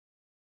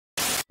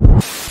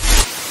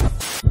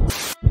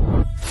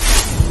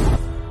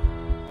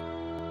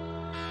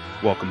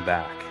Welcome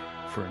back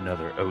for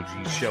another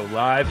OG Show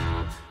Live.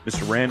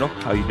 Mr. Randall,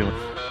 how you doing?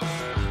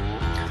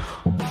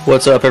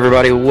 What's up,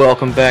 everybody?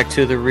 Welcome back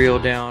to The Reel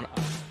Down.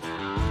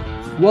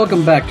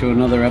 Welcome back to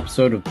another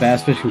episode of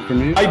Bass Fishing for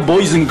Noobs. Hi,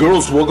 boys and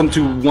girls. Welcome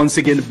to once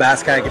again the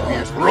Bass Kayak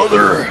Advance.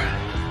 Brother,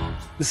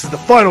 this is the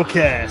final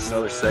cast.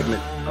 Another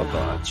segment of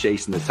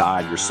Chasing the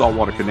Tide, your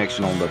saltwater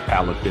connection on the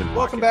Paddle and Fin.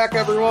 Welcome back,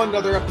 everyone.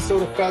 Another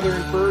episode of Feather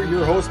and Fur.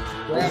 Your host,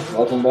 Brad.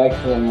 Welcome back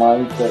to the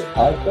Mindset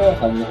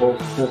Podcast. I'm your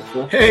host,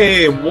 Crystal.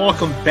 Hey,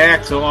 welcome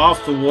back to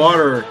Off the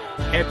Water.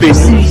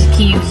 Susie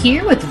Q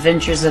here with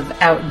Adventures of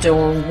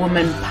Outdoor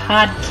Woman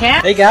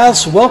podcast. Hey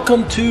guys,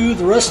 welcome to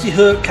the Rusty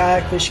Hook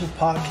Kayak Fishing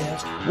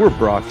Podcast. We're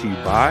brought to you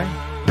by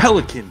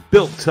Pelican,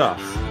 built tough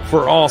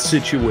for all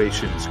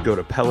situations. Go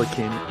to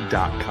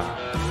pelican.com.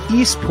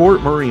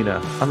 Eastport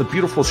Marina on the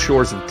beautiful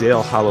shores of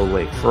Dale Hollow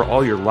Lake. For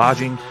all your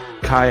lodging,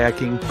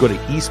 kayaking, go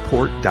to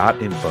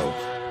eastport.info.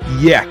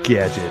 Yak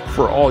Gadget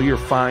for all your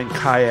fine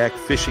kayak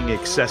fishing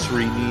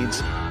accessory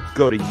needs.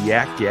 Go to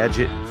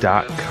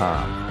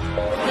yakgadget.com.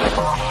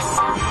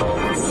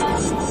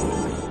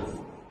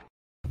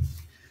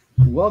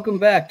 Welcome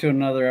back to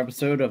another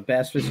episode of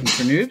Bass Fishing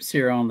for Noobs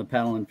here on the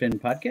Paddle and Fin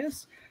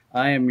Podcast.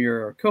 I am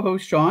your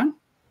co-host, Sean.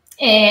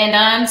 And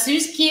I'm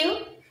Susie Q.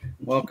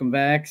 Welcome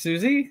back,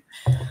 Susie.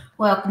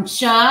 Welcome,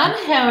 Sean.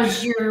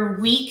 How's your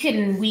week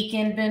and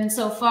weekend been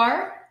so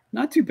far?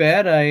 Not too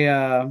bad.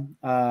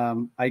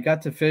 I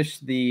got to fish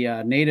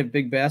the native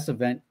big bass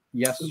event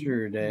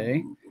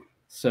yesterday,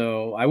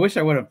 so I wish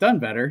I would have done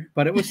better,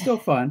 but it was still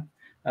fun.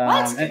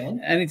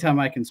 Anytime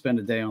I can spend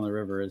a day on the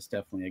river is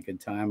definitely a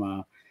good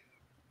time.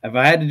 If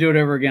I had to do it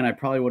over again, I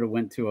probably would have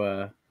went to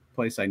a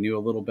place I knew a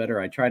little better.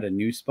 I tried a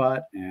new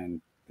spot,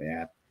 and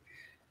yeah,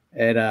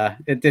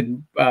 it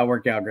didn't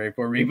work out great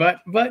for me.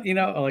 But you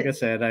know, like I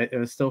said, it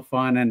was still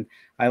fun, and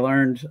I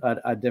learned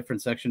a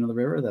different section of the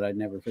river that I'd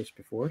never fished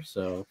before.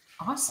 So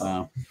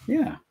awesome.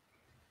 Yeah.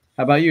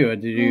 How about you?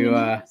 Did you?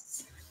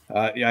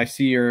 I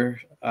see you're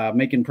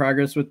making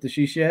progress with the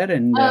she shed,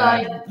 and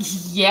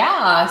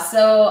yeah.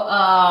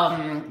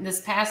 So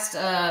this past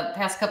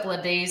couple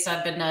of days,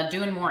 I've been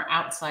doing more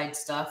outside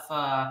stuff.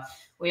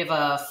 We have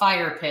a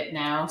fire pit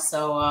now,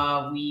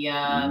 so we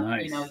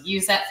nice.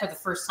 used that for the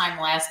first time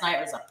last night.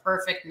 It was a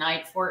perfect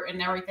night for it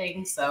and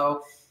everything.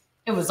 So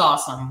it was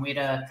awesome. We had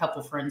a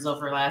couple friends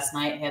over last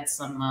night. Had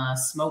some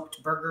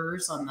smoked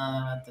burgers on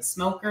the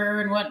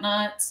smoker and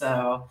whatnot.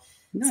 So.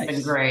 Nice. It's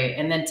been great.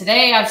 And then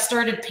today I've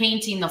started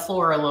painting the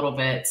floor a little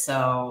bit.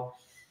 So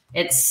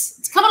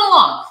it's coming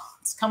along.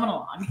 It's coming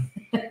along.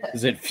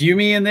 Is it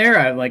fumey in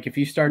there? Like if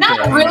you start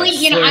not really,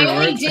 I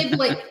only did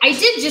I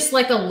did just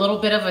like a little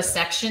bit of a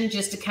section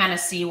just to kind of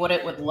see what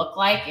it would look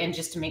like and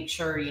just to make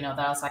sure, that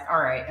I was like, all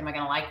right, am I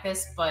going to like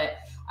this? But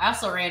I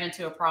also ran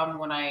into a problem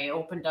when I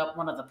opened up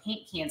one of the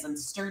paint cans and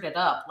stirred it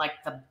up. Like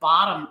the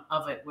bottom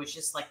of it was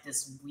just like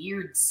this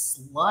weird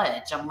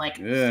sludge. I'm like,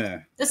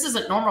 this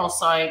isn't normal.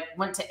 So I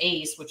went to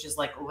Ace, which is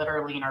like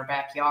literally in our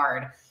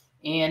backyard,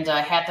 and I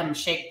had them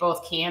shake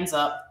both cans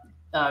up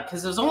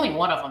because there was only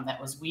one of them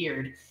that was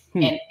weird.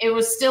 And it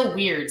was still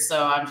weird.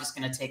 So I'm just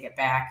going to take it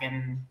back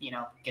and,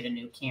 get a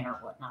new can or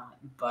whatnot.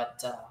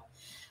 But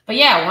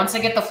yeah, once I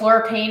get the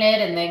floor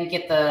painted and then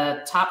get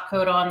the top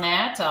coat on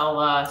that,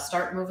 I'll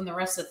start moving the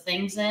rest of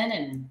things in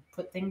and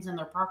put things in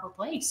their proper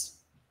place.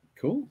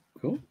 Cool.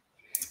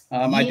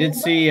 I did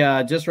see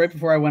just right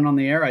before I went on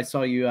the air, I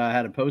saw you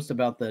had a post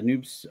about the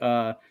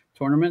Noobs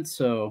tournament.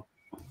 So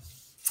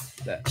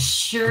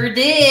sure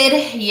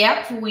did.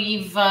 Yep,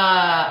 we've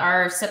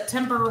our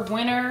September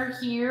winner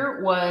here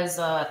was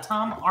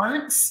Tom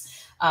Arntz.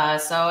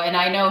 And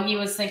I know he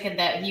was thinking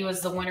that he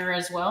was the winner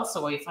as well.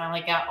 So we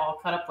finally got all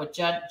caught up with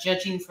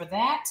judging for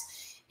that.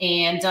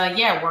 And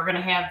yeah, we're going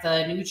to have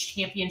the Noobs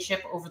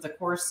Championship over the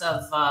course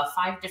of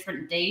 5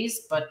 different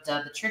days. But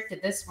the trick to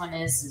this one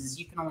is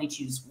you can only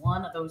choose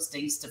one of those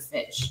days to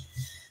fish.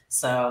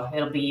 So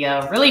it'll be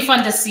really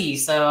fun to see.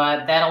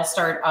 So that'll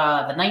start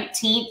the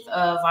 19th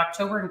of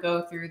October and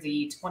go through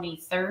the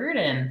 23rd.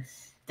 And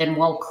then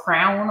we'll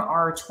crown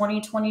our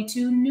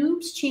 2022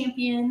 Noobs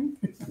champion.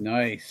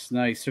 Nice.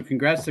 So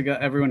congrats to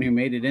everyone who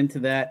made it into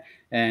that.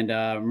 And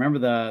remember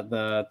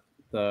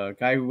the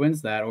guy who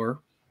wins that,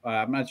 or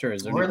I'm not sure.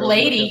 Is there or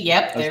lady?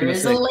 Yep, there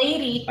is a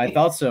lady. I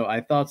thought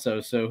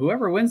so. So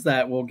whoever wins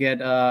that will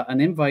get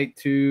an invite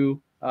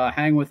to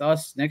hang with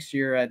us next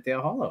year at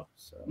Dale Hollow.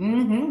 So,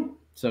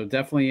 so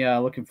definitely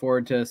looking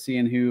forward to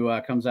seeing who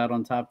comes out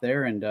on top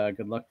there. And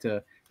good luck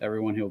to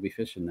everyone who will be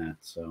fishing that.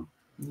 So.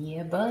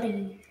 Yeah,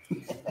 buddy.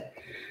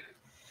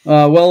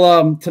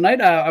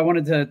 Tonight I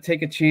wanted to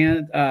take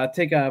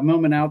a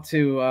moment out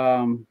to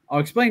I'll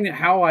explain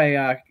how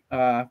I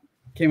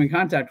came in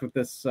contact with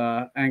this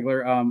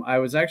angler. I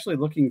was actually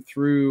looking at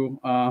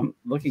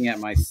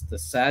the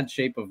sad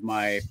shape of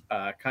my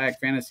kayak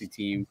fantasy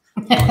team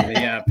on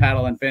the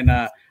Paddle and Fin.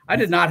 I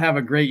did not have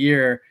a great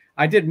year.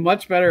 I did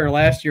much better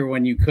last year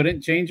when you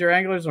couldn't change your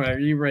anglers, where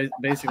you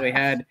basically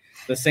had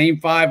the same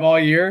 5 all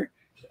year.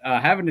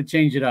 Having to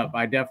change it up,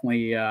 I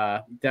definitely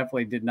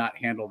did not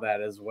handle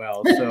that as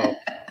well. So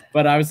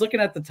But I was looking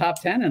at the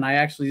top 10, and I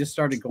actually just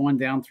started going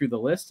down through the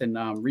list and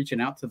reaching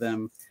out to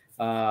them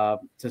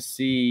to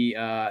see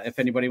if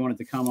anybody wanted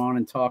to come on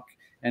and talk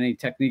any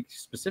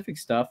technique-specific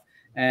stuff.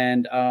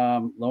 And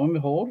lo and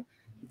behold,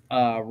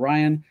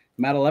 Ryan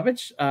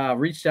Matylewicz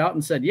reached out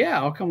and said, yeah,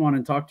 I'll come on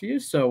and talk to you.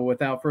 So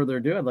without further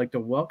ado, I'd like to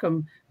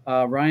welcome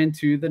Ryan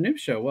to the Noobs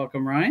Show.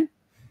 Welcome, Ryan.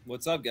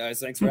 What's up, guys?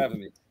 Thanks for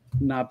having me.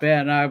 Not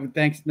bad.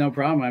 Thanks. No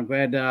problem. I'm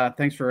glad.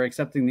 Thanks for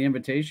accepting the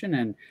invitation.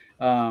 And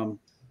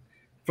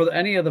for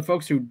any of the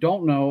folks who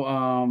don't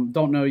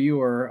know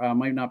you or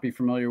might not be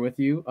familiar with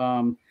you,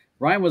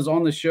 Ryan was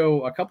on the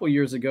show a couple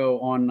years ago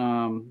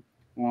on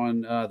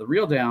the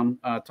Reel Down,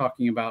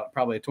 talking about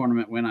probably a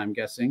tournament win, I'm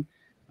guessing.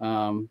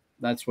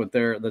 That's what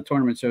the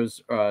tournament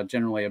shows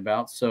generally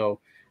about. So,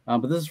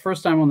 but this is the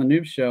first time on the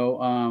Noob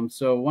Show.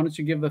 So why don't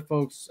you give the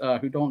folks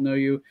who don't know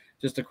you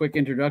just a quick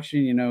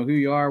introduction, who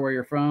you are, where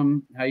you're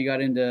from, how you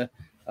got into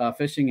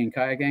fishing and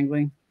kayak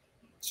angling?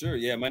 Sure.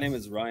 Yeah. My name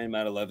is Ryan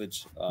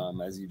Matylewicz,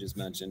 as you just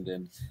mentioned,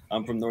 and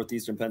I'm from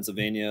northeastern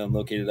Pennsylvania. I'm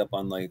located up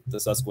on like the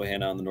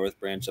Susquehanna on the North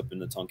Branch up in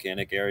the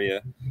Tonkanik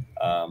area.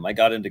 I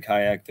got into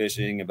kayak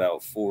fishing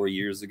about 4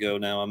 years ago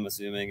now, I'm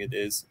assuming it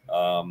is.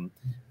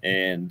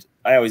 And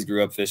I always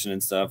grew up fishing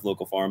and stuff,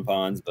 local farm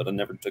ponds, but I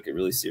never took it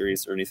really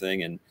serious or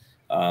anything. And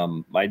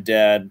my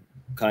dad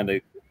kind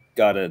of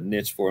got a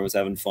niche for it, was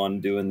having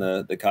fun doing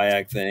the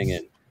kayak thing.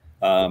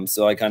 And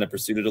so I kind of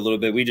pursued it a little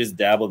bit. We just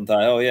dabbled and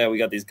thought, oh yeah, we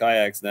got these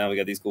kayaks now. We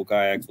got these cool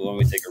kayaks. Well, why don't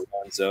we take a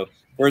run? So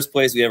first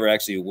place we ever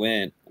actually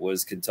went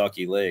was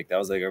Kentucky Lake. That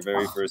was like our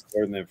very first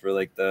tournament for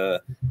like and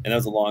that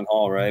was a long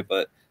haul, right?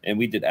 And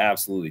we did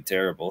absolutely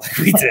terrible.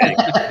 We did.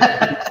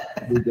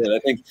 We did. I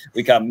think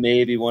we caught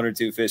maybe 1 or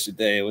 2 fish a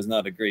day. It was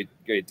not a great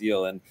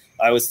deal. And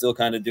I was still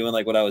kind of doing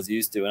like what I was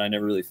used to. And I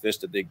never really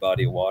fished a big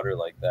body of water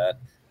like that.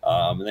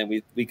 And then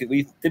we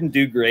didn't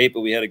do great,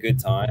 but we had a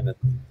good time.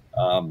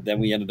 And then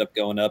we ended up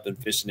going up and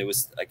fishing. It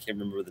was, I can't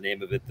remember the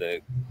name of it,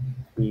 the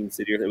Queen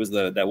City. It was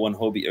that one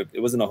Hobie. It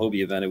wasn't a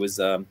Hobie event. It was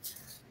an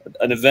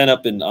event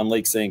up on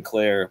Lake St.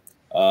 Clair.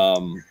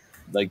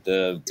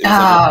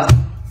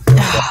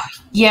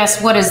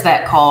 Yes, what is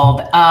that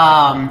called?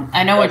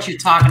 I know what you're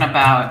talking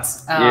about.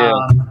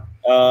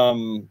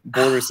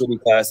 Border City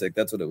Classic.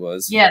 That's what it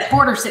was. Yeah,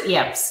 Border City.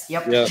 Yes.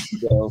 Yep. Yeah.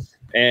 So,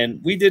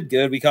 and we did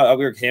good. We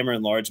were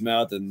hammering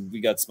largemouth, and we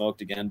got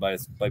smoked again by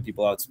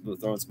people out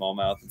throwing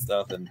smallmouth and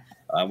stuff. And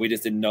we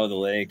just didn't know the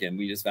lake, and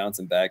we just found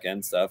some back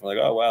end stuff. We're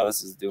like, oh wow,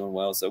 this is doing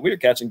well. So we were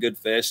catching good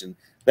fish, and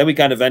then we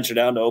kind of ventured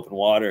out into open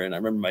water. And I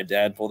remember my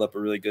dad pulled up a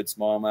really good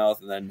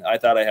smallmouth, and then I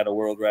thought I had a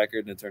world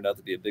record, and it turned out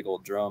to be a big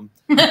old drum.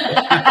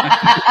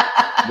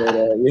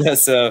 Yeah,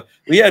 so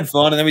we had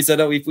fun, and then we said,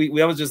 that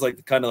was just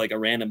like kind of like a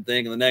random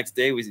thing. And the next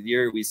day we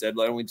said,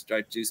 why don't we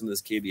try to do some of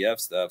this KBF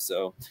stuff?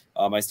 So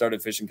I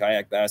started fishing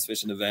kayak bass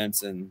fishing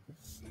events, and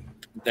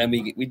then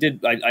we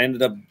did. I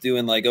ended up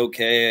doing like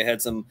okay. I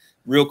had some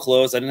real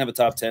close. I didn't have a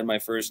top 10 my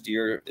first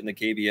year in the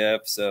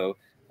KBF, so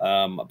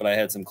but I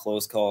had some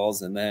close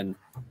calls. And then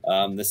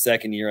the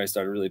second year I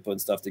started really putting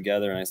stuff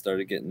together, and I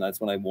started getting.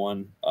 That's when I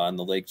won on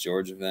the Lake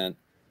George event.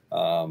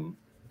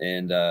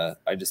 And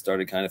I just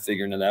started kind of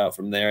figuring it out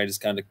from there. I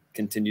just kind of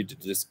continued to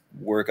just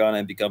work on it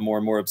and become more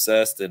and more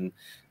obsessed. And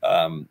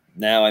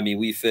now, I mean,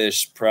 we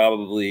fish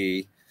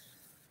probably,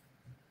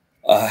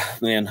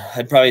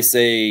 I'd probably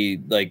say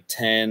like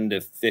 10 to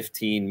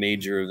 15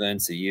 major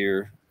events a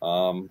year,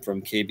 from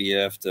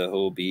KBF to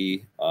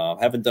Hobie.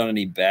 Haven't done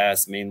any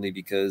bass, mainly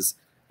because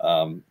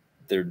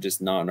they're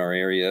just not in our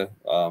area.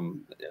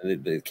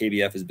 The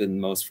KBF has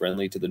been most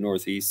friendly to the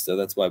Northeast, so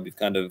that's why we've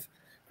kind of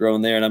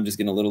grown there, and I'm just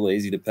getting a little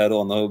lazy to pedal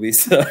on the Hobie.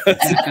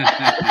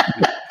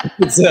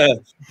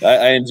 So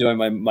I enjoy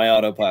my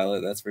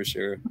autopilot, that's for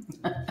sure.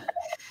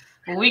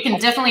 Well, we can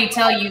definitely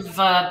tell you've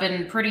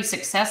been pretty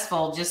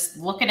successful just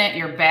looking at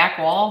your back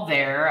wall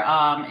there.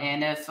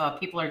 And if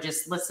people are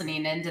just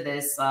listening into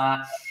this,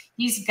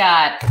 he's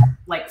got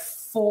like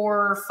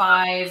 4 or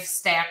 5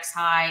 stacks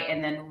high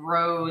and then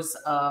rows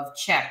of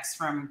checks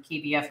from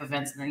KBF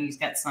events. And then he's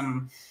got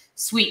some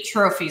sweet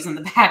trophies in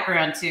the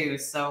background too.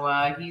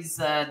 So he's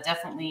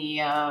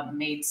definitely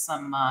made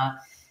some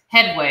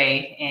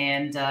headway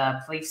and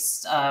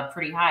placed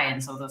pretty high in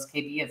some of those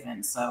KB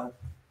events. So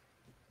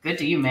good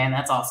to you, man.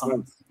 That's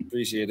awesome.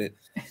 Appreciate it.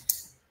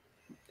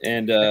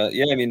 And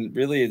yeah, I mean,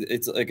 really,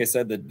 it's like I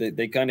said, that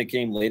they kind of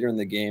came later in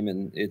the game,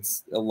 and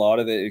it's a lot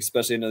of it,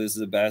 especially I know this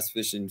is a Bass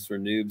Fishing for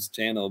Noobs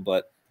channel,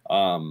 but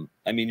I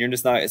mean, you're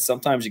just not,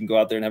 sometimes you can go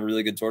out there and have a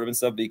really good tournament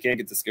stuff, but you can't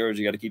get discouraged.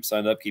 You got to keep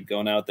signed up, keep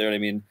going out there. And I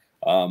mean,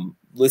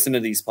 listen to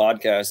these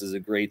podcasts is a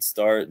great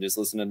start, and just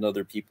listening to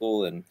other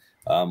people and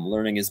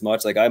learning as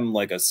much. Like I'm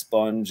like a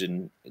sponge,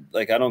 and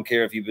like I don't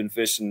care if you've been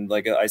fishing.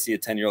 Like I see a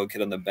 10-year-old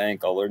kid on the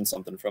bank, I'll learn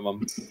something from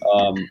him.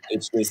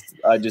 It's just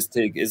I just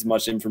take as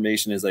much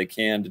information as I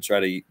can to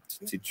try to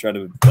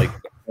like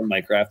learn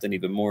my craft and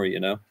even more. You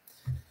know.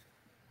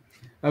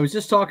 I was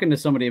just talking to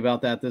somebody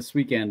about that this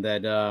weekend.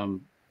 That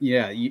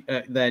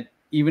that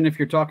even if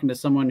you're talking to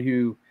someone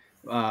who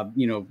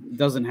you know,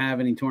 doesn't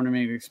have any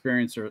tournament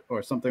experience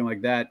or something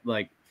like that,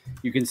 like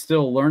you can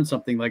still learn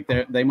something. Like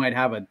they might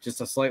have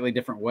just a slightly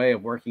different way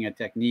of working a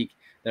technique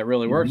that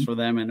really works for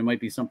them, and it might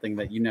be something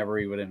that you never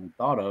even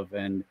thought of.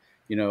 And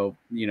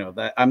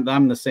that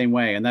I'm the same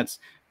way, and that's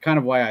kind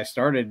of why I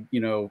started,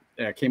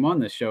 came on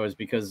this show, is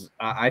because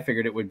I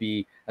figured it would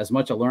be as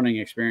much a learning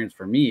experience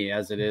for me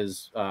as it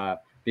is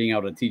being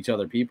able to teach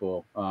other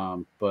people.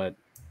 But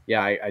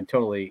yeah, I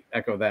totally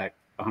echo that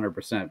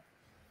 100%.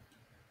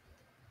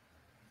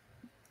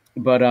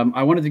 But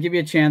I wanted to give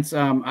you a chance.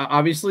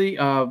 Obviously,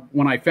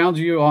 when I found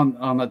you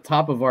on the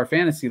top of our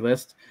fantasy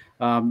list,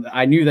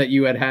 I knew that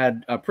you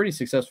had a pretty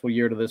successful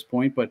year to this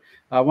point. But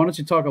why don't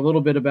you talk a little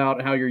bit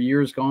about how your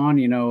year's gone?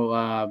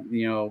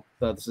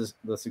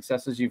 The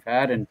successes you've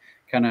had, and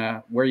kind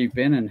of where you've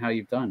been and how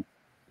you've done.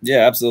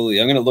 Yeah, absolutely.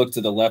 I'm going to look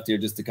to the left here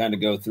just to kind of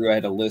go through. I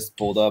had a list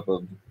pulled up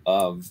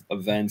of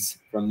events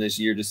from this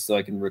year just so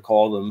I can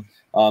recall them.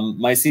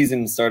 My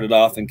season started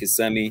off in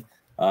Kissimmee.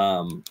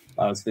 I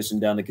was fishing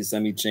down the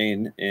Kissimmee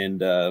chain, and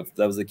that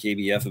was the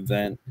KBF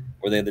event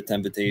where they had the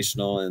 10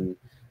 Invitational and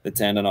the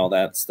 10 and all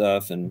that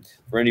stuff. And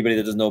for anybody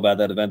that doesn't know about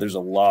that event, there's a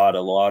lot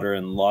of water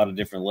and a lot of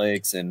different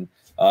lakes. And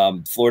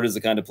Florida is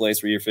the kind of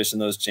place where you're fishing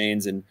those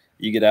chains, and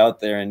you get out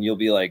there and you'll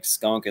be like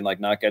skunking, like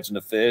not catching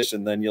a fish,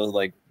 and then you'll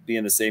like be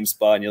in the same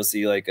spot and you'll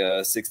see like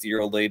a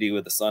 60-year-old lady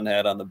with a sun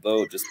hat on the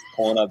boat just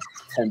pulling up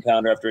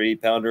 10-pounder after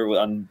 8-pounder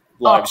on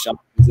live shots,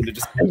 and it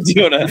just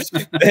doing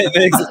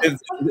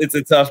it's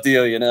a tough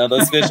deal,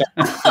 those fish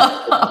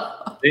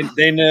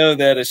they know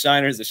that a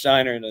shiner is a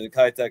shiner and a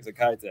Kitech's a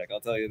Kitech, I'll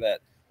tell you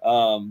that.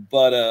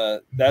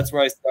 But that's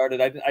where I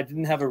started. I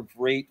didn't have a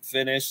great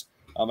finish.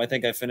 I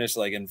think I finished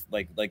in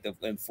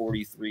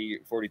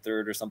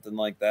 43rd or something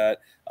like that.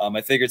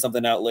 I figured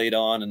something out late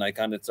on, and I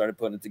kind of started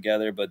putting it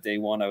together. But day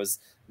one, I was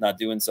not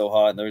doing so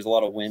hot, and there was a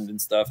lot of wind and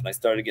stuff. And I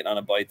started getting on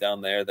a bite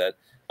down there that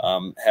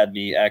had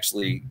me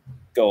actually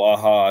go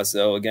aha.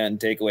 So again,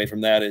 takeaway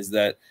from that is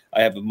that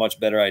I have a much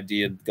better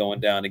idea going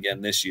down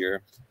again this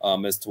year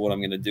as to what I'm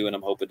going to do, and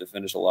I'm hoping to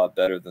finish a lot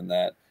better than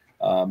that.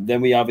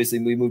 Then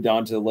we moved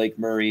on to Lake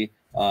Murray.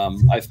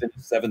 I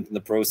finished 7th in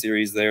the Pro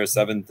Series there,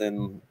 7th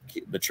in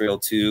the Trail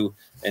 2,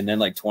 and then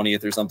like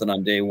 20th or something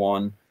on day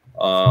 1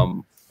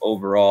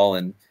 overall.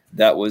 And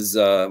that was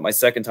my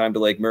second time to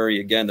Lake Murray.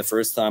 Again, the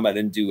first time I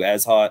didn't do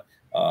as hot,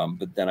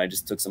 but then I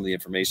just took some of the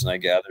information I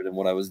gathered and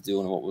what I was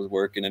doing and what was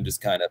working and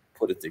just kind of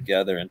put it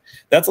together. And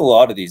that's a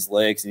lot of these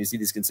lakes. And you see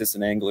these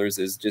consistent anglers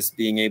is just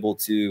being able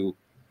to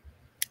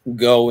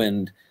go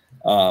and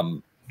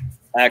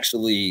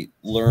actually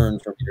learn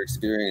from your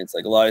experience.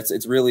 Like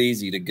it's really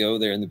easy to go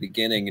there in the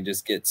beginning and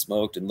just get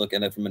smoked and look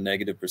at it from a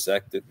negative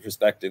perspective,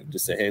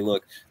 just say, hey,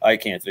 look, I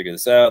can't figure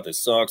this out. This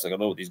sucks. I don't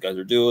know what these guys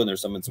are doing.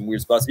 There's some in some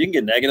weird spots. You can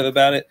get negative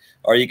about it,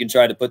 or you can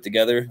try to put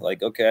together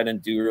like, okay, I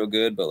didn't do real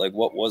good, but like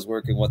what was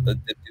working, what did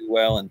do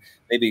well, and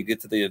maybe get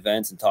to the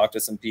events and talk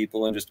to some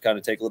people and just kind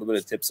of take a little bit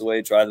of tips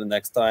away, try them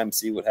next time,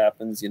 see what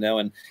happens,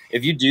 and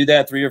if you do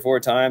that 3 or 4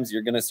 times,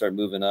 you're going to start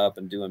moving up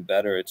and doing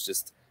better.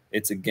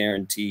 It's a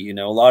guarantee.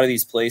 A lot of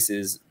these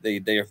places, they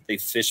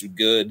fish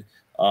good.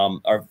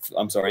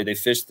 They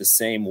fish the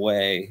same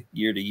way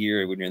year to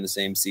year when you're in the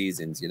same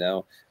seasons.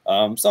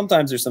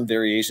 Sometimes there's some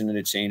variation and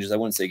it changes. I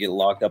wouldn't say get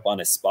locked up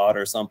on a spot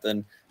or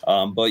something,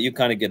 but you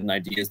kind of get an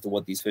idea as to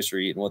what these fish are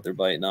eating, what they're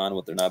biting on,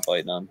 what they're not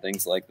biting on,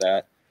 things like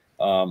that.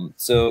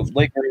 So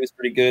Lake Murray was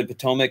pretty good.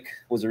 Potomac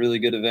was a really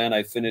good event.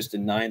 I finished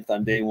in 9th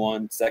on day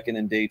 1, 2nd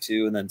in day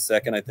 2, and then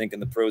 2nd, I think, in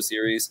the Pro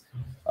Series.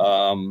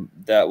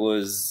 That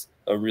was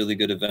a really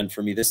good event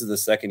for me. This is the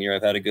 2nd year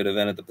I've had a good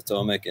event at the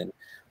Potomac, and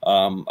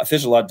I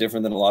fish a lot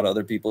different than a lot of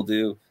other people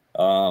do.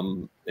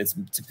 It's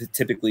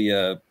typically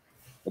a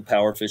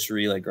power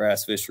fishery, like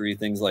grass fishery,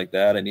 things like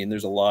that. I mean,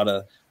 there's a lot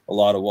of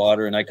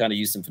water, and I kind of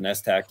use some finesse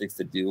tactics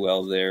to do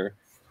well there.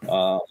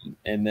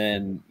 And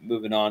then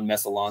moving on,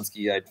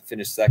 Messalonsky, I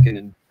finished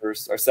 2nd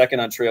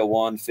on Trail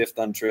 1, 5th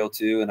on Trail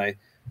 2, and I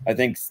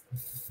think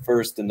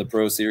 1st in the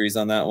Pro Series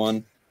on that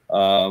one.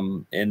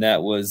 And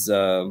that was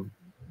a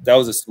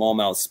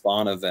smallmouth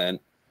spawn event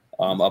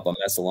up on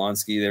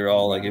Messalonsky. They were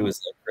all like, it was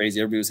like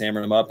crazy. Everybody was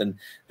hammering them up, and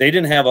they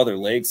didn't have other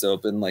lakes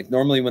open. Like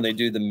normally when they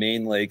do the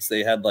main lakes,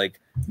 they had like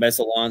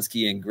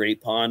Messalonsky and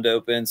Great Pond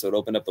open, so it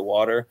opened up the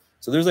water.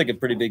 So there's like a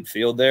pretty big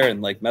field there,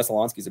 and like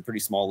Messalonsky is a pretty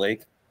small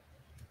lake.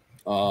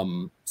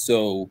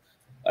 So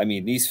I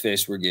mean, these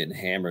fish were getting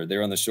hammered.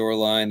 They're on the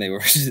shoreline. They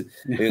were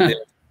they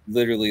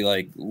literally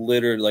like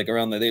littered like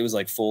around there. They was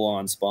like full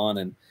on spawn,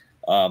 and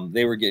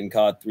they were getting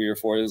caught 3 or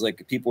 4. It was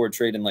like people were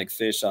trading like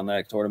fish on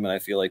that tournament. I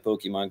feel like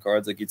Pokemon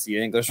cards, like you'd see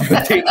anglers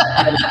rotate.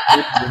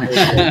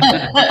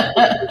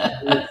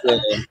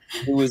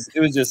 It was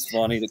just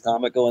funny, the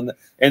comical,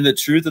 and the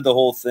truth of the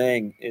whole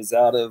thing is,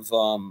 out of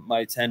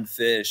my 10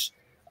 fish,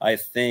 I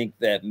think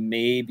that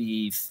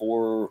maybe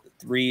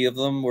 3 of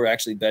them were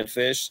actually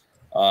bedfish.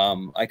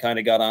 I kind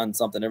of got on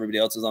something. Everybody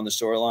else was on the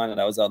shoreline,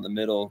 and I was out in the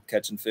middle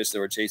catching fish that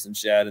were chasing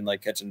shad and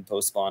like catching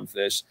post-spawn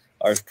fish,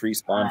 or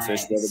pre-spawn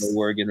fish, whether they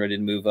were getting ready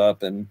to move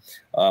up. And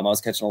I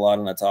was catching a lot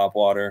on the top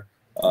water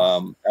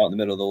out in the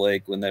middle of the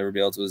lake when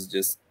everybody else was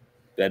just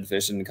bed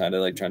fishing and kind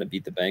of like trying to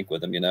beat the bank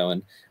with them,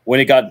 And when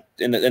it got,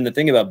 and the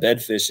thing about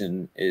bed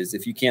fishing is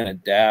if you can't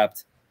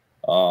adapt,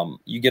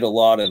 you get a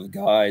lot of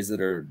guys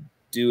that are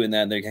doing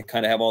that and they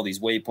kind of have all these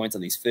waypoints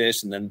on these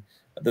fish. And then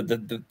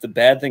the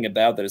bad thing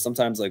about that is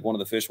sometimes like one of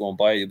the fish won't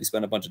bite you. We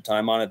spend a bunch of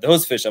time on it.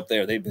 Those fish up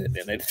there, they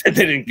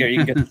didn't care.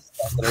 You can get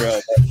stuff in a row.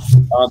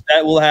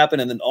 That will happen.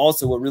 And then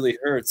also what really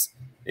hurts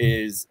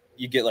is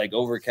you get like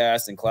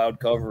overcast and cloud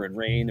cover and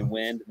rain and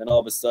wind. And then all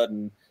of a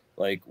sudden,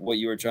 like what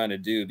you were trying to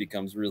do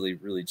becomes really,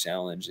 really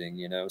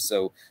challenging,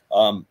 So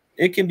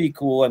it can be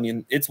cool. I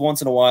mean, it's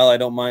once in a while. I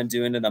don't mind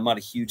doing it. I'm not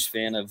a huge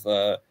fan of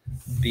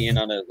being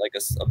on a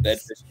bed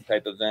fishing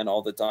type event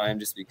all the time,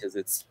 just because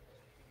it's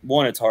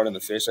hard on the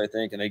fish, I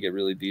think, and they get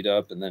really beat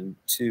up. And then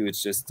two,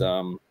 it's just I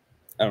don't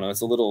know.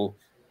 It's a little.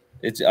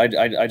 I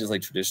just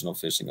like traditional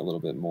fishing a little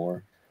bit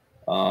more.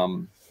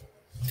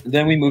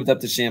 Then we moved up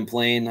to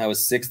Champlain. I was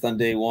 6th on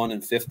day 1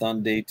 and 5th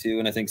on day 2,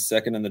 and I think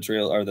 2nd in the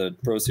trail or the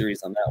Pro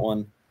Series on that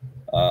one.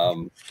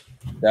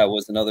 That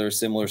was another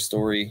similar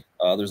story.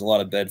 There's a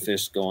lot of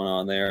bedfish going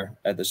on there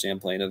at the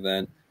Champlain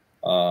event.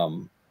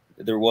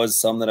 There was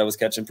some that I was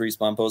catching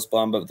pre-spawn,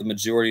 post-spawn, but the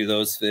majority of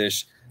those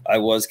fish I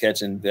was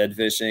catching bed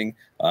fishing.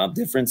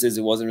 Difference is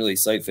it wasn't really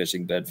sight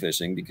fishing, bed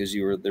fishing, because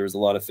there was a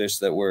lot of fish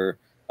that were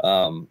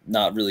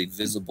not really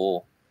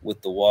visible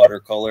with the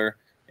watercolor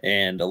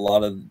and a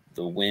lot of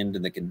the wind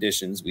and the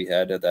conditions we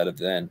had at that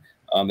event.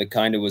 It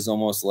kind of was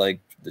almost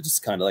like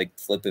just kind of like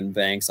flipping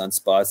banks on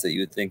spots that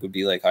you would think would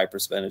be like high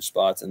percentage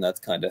spots, and that's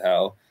kind of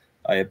how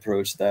I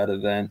approached that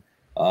event.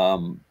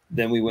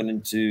 Then we went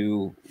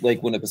into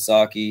Lake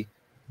Winnipesaukee.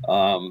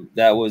 I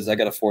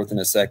got a 4th and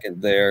a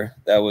 2nd there.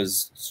 That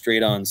was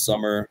straight on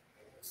summer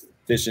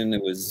fishing.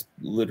 It was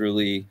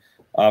literally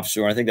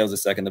offshore. I think that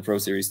was the 2nd, the Pro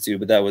Series too,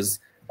 but that was,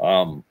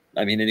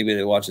 I mean, anybody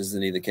that watches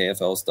any of the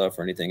KFL stuff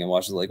or anything and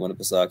watches Lake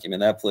Winnipesaukee, man,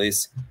 that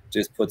place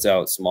just puts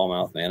out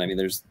smallmouth, man. I mean,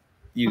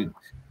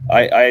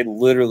 I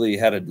literally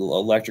had an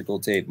electrical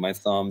tape my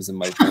thumbs and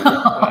my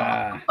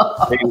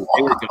they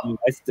were gone.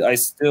 I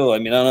still, I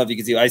mean, I don't know if you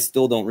can see, I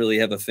still don't really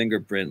have a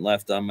fingerprint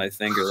left on my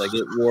finger. Like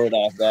it wore it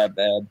off that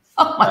bad.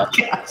 Oh my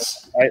gosh.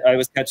 I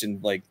was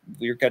catching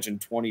we were catching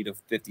 20 to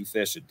 50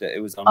 fish a day. It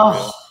was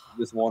unreal.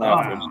 Just one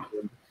after another.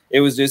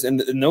 It was just, and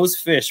those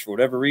fish, for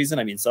whatever reason,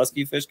 I mean,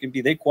 Susky fish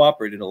they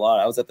cooperated a lot.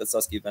 I was at the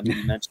Susky event that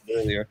you mentioned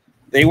earlier.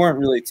 They weren't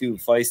really too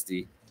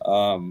feisty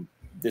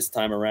this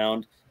time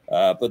around.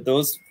 But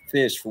those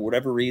fish, for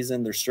whatever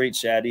reason, they're straight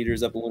shad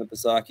eaters up in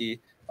Winnipesaukee.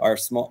 Our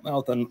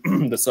smallmouth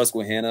on the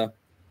Susquehanna,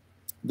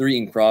 they're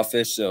eating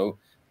crawfish, so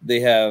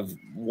they have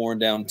worn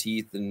down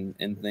teeth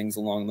and things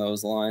along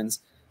those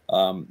lines.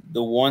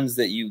 The ones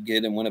that you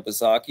get in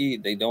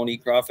Winnipesaukee, they don't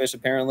eat crawfish,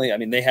 apparently. I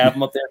mean, they have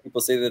them up there. People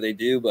say that they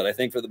do, but I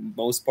think for the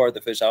most part,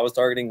 the fish I was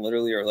targeting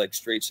literally are like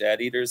straight shad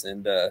eaters.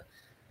 And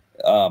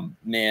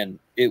man,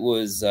 it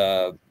was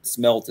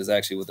smelt is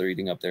actually what they're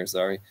eating up there.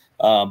 Sorry.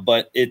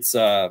 But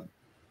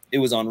it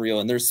was unreal.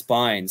 And their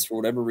spines, for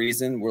whatever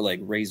reason, were like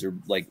razor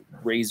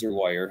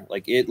wire.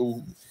 Like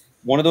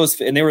one of those,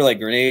 and they were like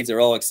grenades.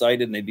 They're all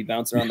excited and they'd be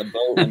bouncing around the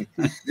boat. And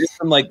just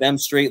from like them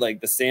straight, like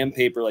the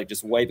sandpaper, like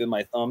just wiping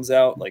my thumbs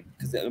out. Like,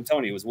 because I'm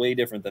telling you, it was way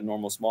different than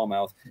normal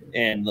smallmouth.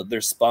 And their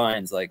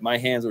spines, like my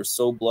hands were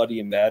so bloody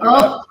and bad.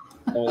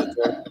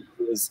 It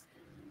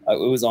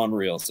was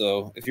unreal.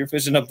 So if you're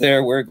fishing up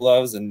there, wear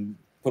gloves and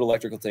put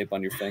electrical tape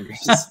on your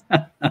fingers.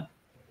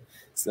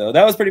 So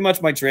that was pretty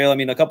much my trail. I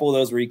mean, a couple of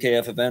those were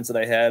EKF events that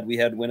I had. We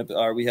had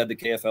the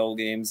KFL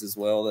games as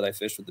well that I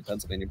fished with the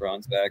Pennsylvania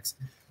Bronzebacks.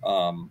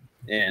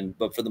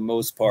 But for the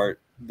most part,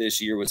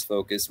 this year was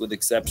focused, with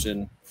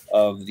exception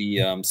of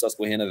the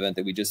Susquehanna event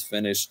that we just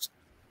finished,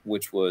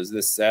 which was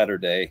this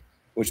Saturday,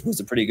 which was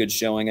a pretty good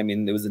showing. I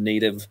mean, it was a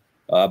native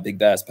Big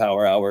Bass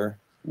Power Hour.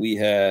 We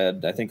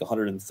had, I think,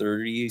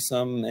 130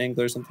 some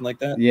anglers, something like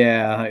that.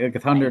 Yeah, like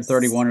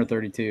 131 or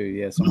 32.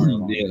 Yeah, somewhere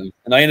along there. Yeah.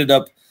 And I ended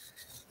up.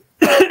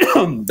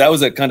 That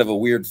was a kind of a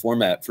weird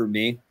format for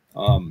me,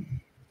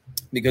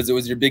 because it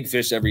was your big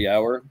fish every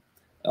hour,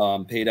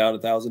 paid out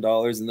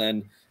 $1,000, and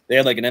then they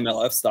had like an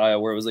MLF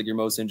style where it was like your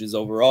most inches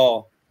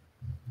overall,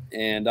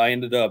 and I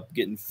ended up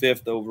getting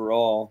 5th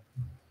overall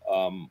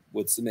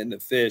with submitting the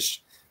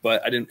fish,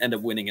 but I didn't end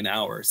up winning an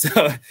hour, so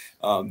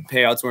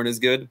payouts weren't as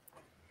good.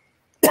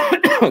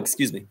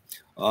 Excuse me.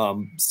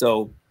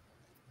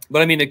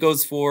 But I mean, it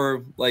goes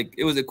for like,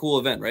 it was a cool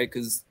event, right?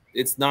 Because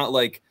it's not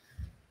like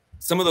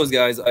some of those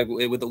guys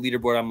with the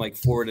leaderboard, I'm like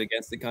for and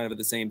against it kind of at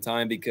the same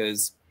time,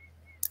 because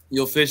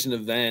you'll fish an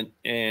event,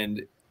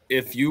 and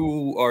if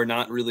you are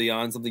not really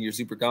on something you're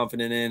super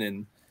confident in,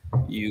 and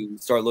you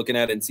start looking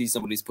at it and see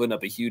somebody's putting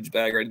up a huge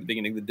bag right at the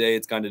beginning of the day,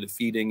 it's kind of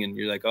defeating, and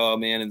you're like, oh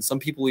man. And some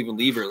people even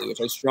leave early, which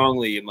I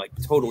strongly am like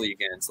totally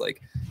against.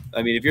 Like,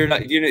 I mean,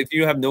 if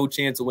you have no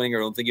chance of winning or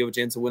don't think you have a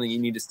chance of winning, you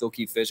need to still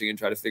keep fishing and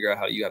try to figure out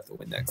how you have to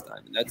win next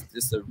time. And that's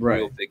just a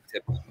real big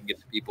tip you can give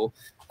to people.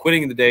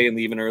 Quitting the day and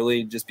leaving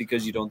early just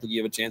because you don't think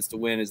you have a chance to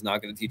win is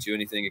not going to teach you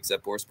anything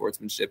except poor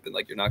sportsmanship, and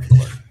like you're not going to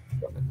learn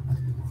from it.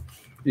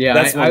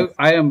 Yeah,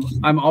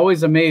 I'm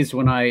always amazed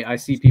when I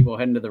see people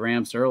heading to the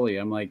ramps early.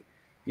 I'm like,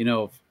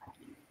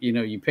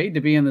 you paid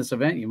to be in this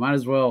event. You might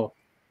as well,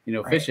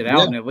 fish it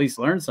out and at least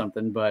learn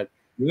something. But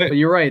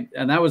you're right.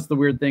 And that was the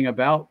weird thing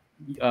about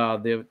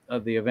the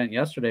event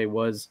yesterday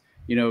was,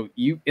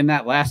 you in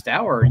that last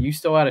hour, you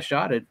still had a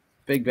shot at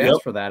big bass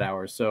for that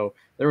hour. So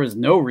there was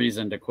no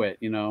reason to quit,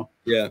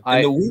 Yeah.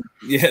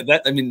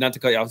 Not to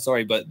cut you off,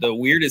 sorry, but the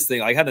weirdest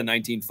thing, I had a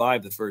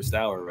 19.5 the first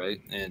hour,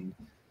 right? And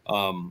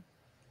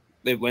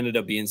it ended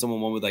up being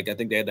someone won with I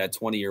think they had that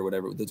 20 or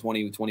whatever, the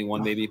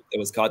 20-21 maybe that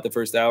was caught the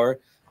first hour.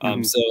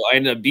 So I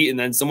ended up beating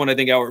then someone, I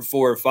think hour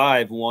 4 or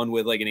 5 won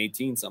with an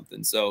 18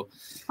 something. So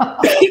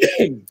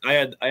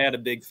I had a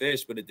big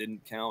fish, but it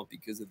didn't count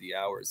because of the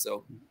hours.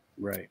 So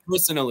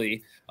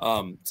personally,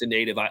 to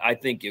native, I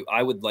think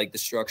I would like the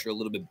structure a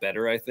little bit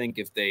better. I think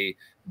if they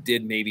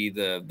did maybe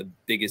the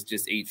biggest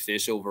just 8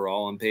 fish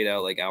overall and paid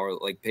out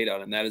paid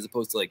out on that as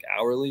opposed to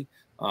hourly,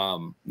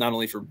 not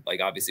only for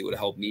obviously it would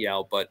help me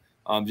out, but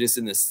just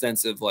in the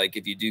sense of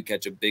if you do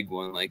catch a big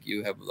one,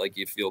 you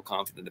feel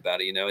confident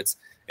about it.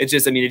 It's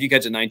just, if you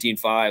catch a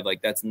 19.5,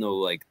 that's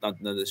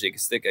not none to shake a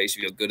stick. I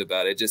should feel good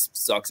about it. It just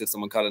sucks if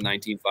someone caught a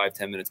 19.5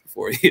 10 minutes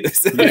before you.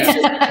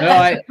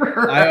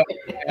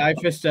 I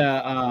fished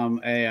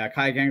a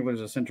Kayak Anglers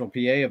of Central PA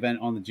event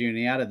on the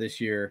Juniata this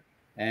year,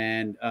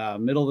 and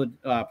middle of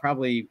the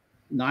probably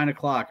 9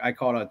 o'clock, I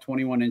caught a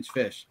 21-inch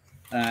fish,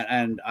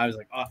 and I was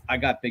like, I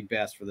got big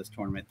bass for this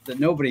tournament. That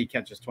nobody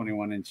catches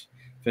 21-inch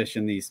fish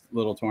in these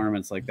little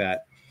tournaments like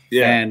that.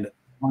 And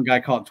one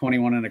guy caught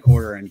 21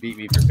 1/4 and beat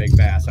me for big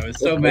bass. I was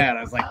so mad.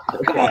 I was like,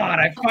 come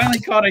on, I finally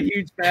caught a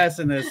huge bass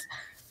in this.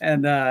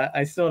 And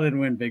I still didn't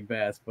win big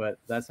bass, but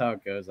that's how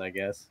it goes, I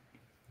guess.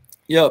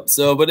 Yep.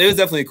 So, but it was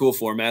definitely a cool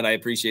format. I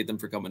appreciate them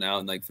for coming out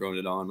and throwing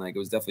it on. It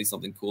was definitely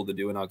something cool to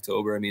do in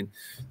October.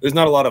 There's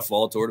not a lot of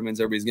fall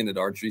tournaments. Everybody's getting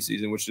into archery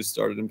season, which just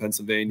started in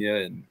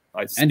Pennsylvania.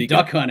 And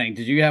duck hunting.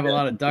 Did you have a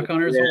lot of duck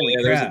hunters?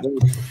 Holy crap.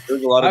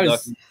 There's a lot of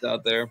duck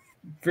out there.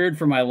 Feared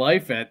for my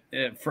life at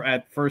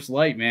first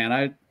light, man.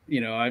 I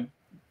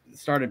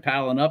started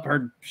paddling up,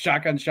 heard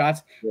shotgun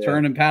shots,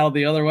 turned and paddled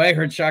the other way,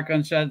 heard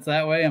shotgun shots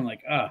that way. I'm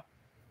like,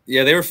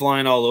 Yeah, they were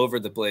flying all over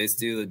the place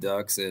too, the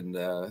ducks, and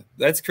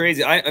that's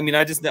crazy. I don't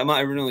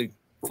really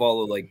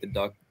follow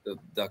the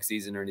duck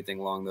season or anything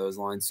along those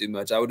lines too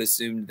much. I would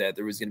assume that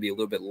there was going to be a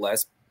little bit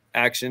less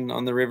action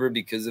on the river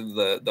because of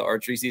the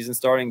archery season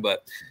starting,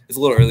 but it's a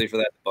little early for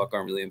that. The buck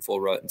aren't really in full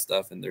rut and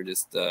stuff, and they're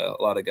just a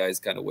lot of guys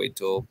kind of wait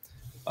till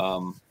a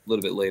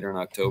little bit later in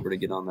October to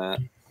get on that.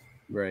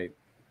 Right.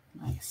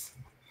 Nice.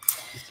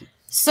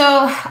 So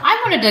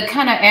I wanted to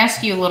kind of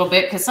ask you a little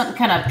bit because something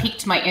kind of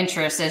piqued my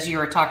interest as you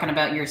were talking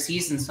about your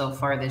season so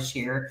far this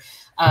year.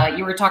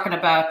 You were talking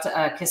about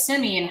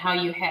Kissimmee and how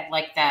you had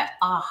that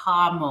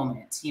aha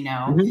moment,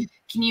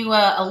 Can you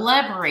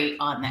elaborate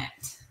on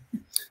that?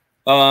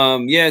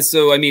 Yeah.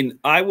 So,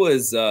 I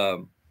was,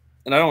 and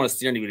I don't want to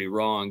steer anybody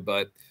wrong,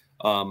 but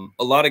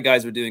a lot of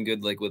guys were doing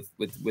good,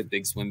 with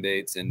big swim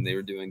baits, and they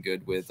were doing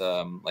good with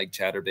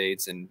chatter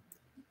baits and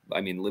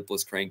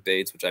lipless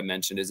crankbaits, which I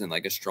mentioned isn't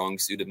a strong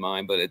suit of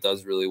mine, but it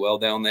does really well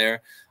down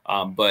there.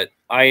 But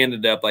I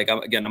ended up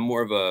I'm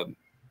more of a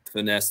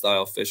finesse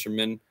style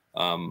fisherman.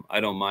 I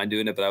don't mind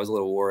doing it, but I was a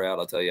little wore out,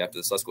 I'll tell you, after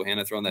the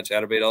Susquehanna throwing that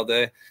chatterbait all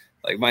day.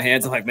 My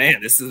hands, I'm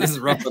man, this is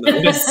rough on the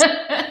wrist.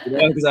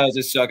 Because I was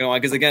just chucking on.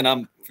 Because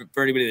again,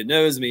 for anybody that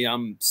knows me,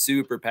 I'm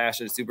super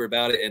passionate, super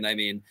about it, and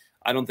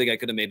I don't think I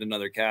could have made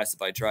another cast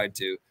if I tried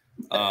to.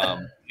 I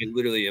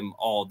literally am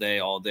all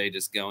day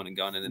just going and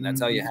gunning, and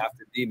that's how you have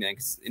to be, man,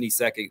 because any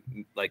second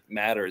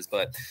matters.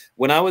 But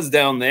when I was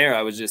down there,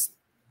 I was just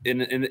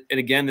and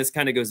again, this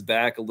kind of goes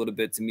back a little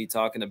bit to me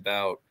talking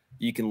about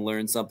you can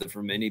learn something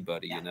from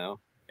anybody,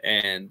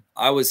 and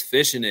I was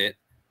fishing it,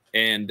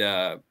 and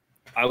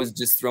I was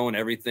just throwing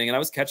everything, and I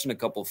was catching a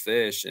couple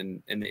fish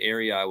in the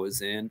area I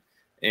was in,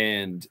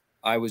 and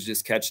I was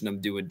just catching them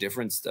doing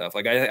different stuff.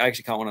 I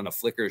actually caught one on a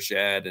flicker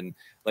shad and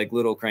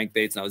little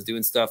crankbaits, and I was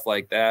doing stuff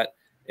like that.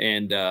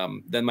 And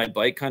then my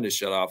bike kind of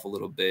shut off a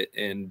little bit.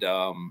 And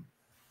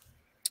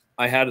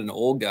I had an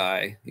old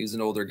guy. He was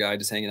an older guy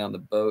just hanging out on the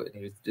boat. And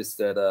he was just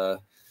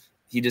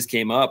he just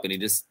came up and he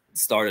just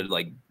started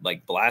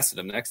blasting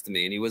him next to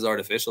me. And he was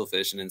artificial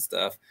fishing and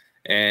stuff.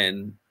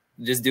 And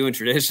just doing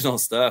traditional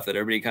stuff that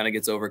everybody kind of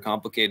gets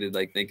overcomplicated,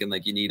 thinking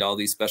you need all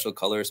these special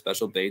colors,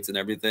 special baits and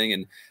everything.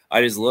 And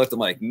I just looked, I'm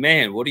like,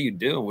 man, what are you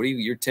doing?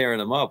 You're tearing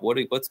them up.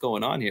 What's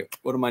going on here?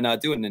 What am I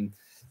not doing? And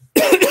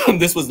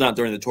this was not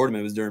during the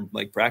tournament. It was during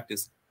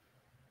practice.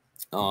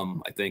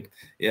 I think.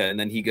 Yeah. And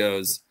then he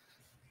goes,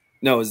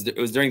 no, it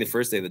was during the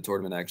first day of the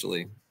tournament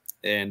actually.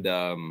 And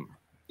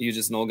he was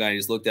just an old guy. He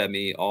just looked at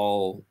me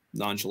all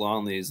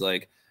nonchalantly. He's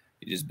like,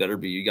 you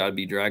gotta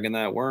be dragging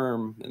that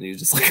worm. And he was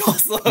just all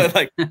slow.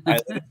 I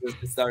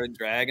just started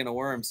dragging a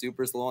worm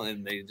super slow,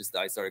 and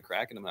I started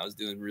cracking them. I was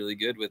doing really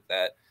good with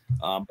that.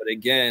 But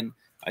again,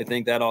 I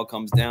think that all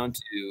comes down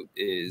to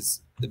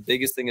is the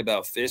biggest thing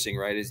about fishing,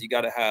 right? Is you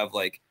got to have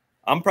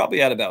I'm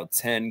probably at about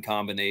 10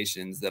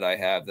 combinations that I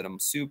have that I'm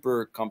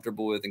super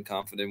comfortable with and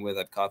confident with.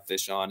 I've caught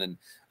fish on and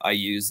I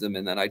use them.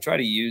 And then I try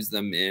to use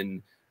them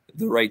in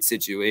the right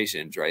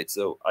situations, right?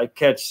 So I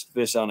catch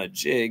fish on a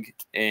jig,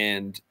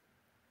 and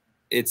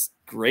it's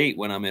great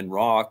when I'm in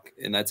rock,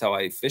 and that's how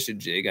I fish a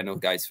jig. I know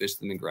guys fish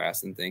them in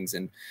grass and things.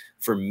 And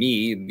for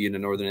me, being a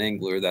northern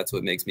angler, that's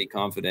what makes me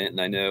confident.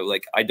 And I know,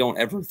 like, I don't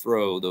ever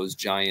throw those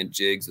giant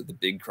jigs with the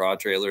big craw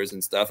trailers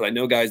and stuff. I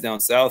know guys down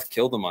south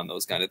kill them on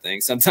those kind of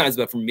things sometimes,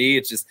 but for me,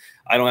 it's just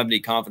I don't have any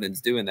confidence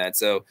doing that.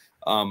 So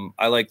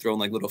I like throwing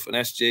like little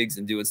finesse jigs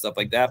and doing stuff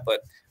like that.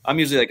 But I'm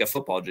usually like a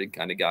football jig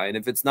kind of guy. And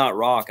if it's not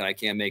rock and I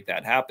can't make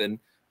that happen,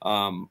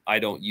 I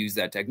don't use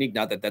that technique.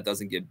 Not that that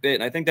doesn't get bit.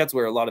 And I think that's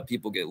where a lot of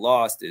people get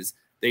lost, is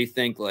they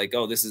think like,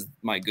 oh, this is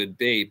my good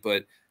bait,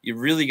 but you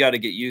really got to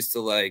get used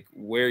to like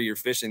where you're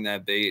fishing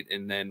that bait,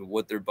 and then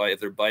what they're if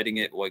they're biting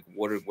it, like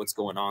what's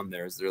going on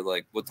there. Is there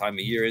like, what time of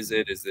year is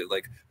it? Is it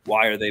like,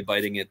 why are they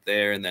biting it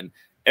there? And then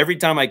every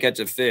time I catch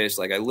a fish,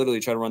 like I literally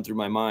try to run through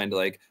my mind,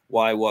 like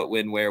why, what,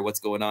 when, where,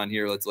 what's going on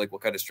here. Let's like,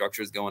 what kind of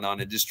structure is going on,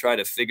 and just try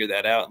to figure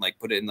that out and like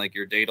put it in like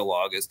your data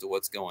log as to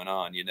what's going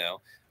on, you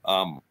know?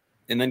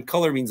 And then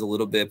color means a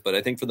little bit, but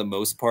I think for the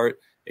most part,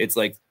 it's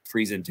like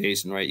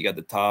presentation, right? You got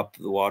the top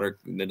of the water,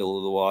 middle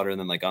of the water, and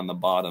then like on the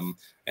bottom,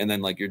 and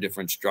then like your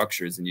different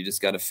structures. And you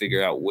just got to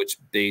figure out which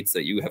baits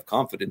that you have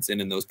confidence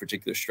in those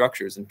particular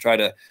structures, and try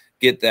to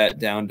get that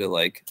down to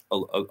like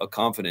a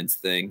confidence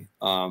thing,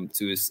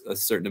 to a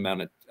certain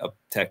amount of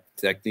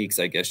techniques,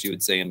 I guess you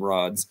would say, in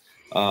rods.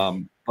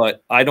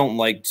 But I don't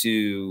like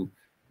to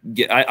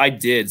I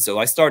did. So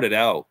I started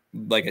out,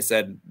 like I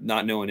said,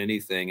 not knowing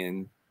anything.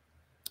 And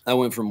I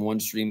went from one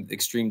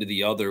extreme to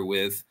the other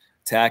with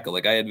tackle.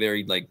 Like I had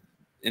very like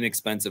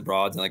inexpensive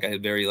rods, and like I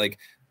had very like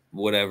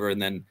whatever.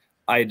 And then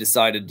I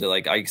decided to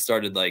like, I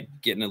started like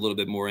getting a little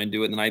bit more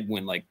into it. And then I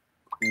went like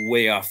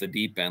way off the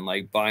deep end,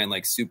 like buying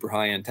like super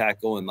high end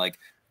tackle and like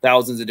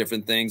thousands of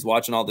different things,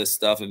 watching all this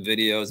stuff and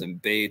videos and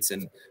baits,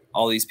 and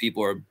all these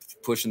people are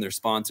pushing their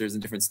sponsors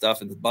and different stuff,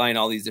 and buying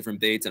all these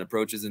different baits and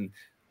approaches, and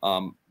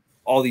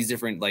all these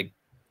different like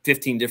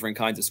 15 different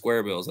kinds of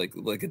square bills. Like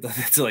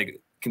it's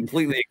like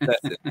completely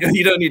excessive.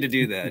 You don't need to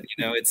do that.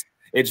 You know,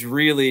 it's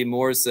really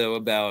more so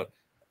about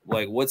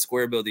like, what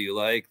square bill do you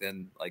like,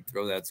 then like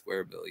throw that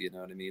square bill, you know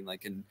what I mean?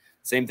 Like, and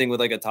same thing with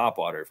like a top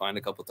water, find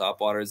a couple top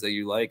waters that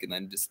you like, and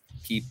then just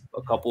keep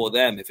a couple of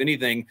them. If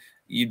anything,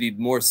 you'd be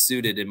more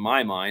suited, in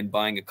my mind,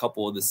 buying a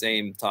couple of the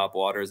same top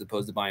water as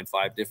opposed to buying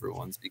 5 different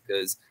ones,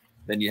 because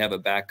then you have a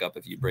backup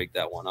if you break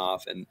that one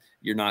off, and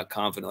you're not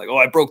confident like, oh,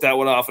 I broke that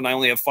one off and I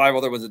only have 5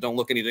 other ones that don't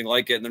look anything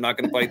like it, and they're not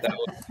going to bite that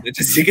one.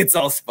 It gets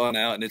all spun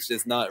out, and it's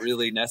just not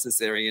really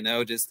necessary, you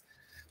know? Just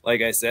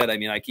like I said, I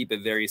mean, I keep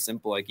it very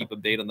simple. I keep a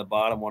bait on the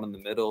bottom, one in the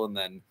middle, and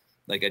then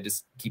like I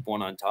just keep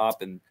one on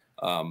top, and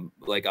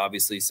like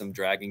obviously some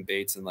dragging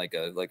baits and like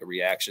a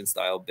reaction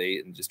style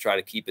bait, and just try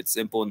to keep it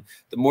simple. And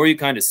the more you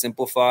kind of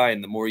simplify,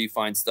 and the more you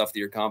find stuff that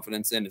you're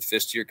confident in and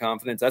fish to your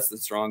confidence, that's the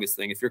strongest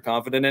thing. If you're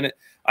confident in it,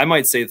 I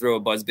might say throw a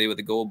buzz bait with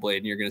a gold blade,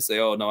 and you're going to say,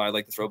 oh no, I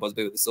like to throw a buzz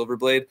bait with a silver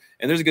blade,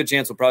 and there's a good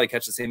chance we'll probably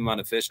catch the same amount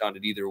of fish on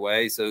it either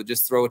way. So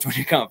just throw it when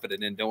you're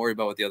confident in. Don't worry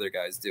about what the other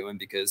guy's doing,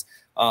 because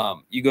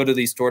you go to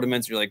these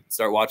tournaments, you're like,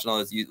 start watching all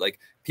this, like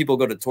people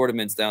go to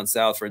tournaments down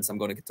south. For instance, I'm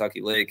going to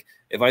Kentucky Lake.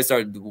 If I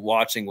start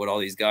watching what all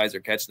these guys are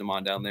catching them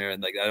on down there,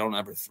 and like I don't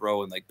ever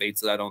throw, and like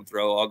baits that I don't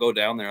throw, I'll go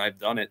down there, I've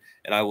done it,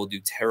 and I will do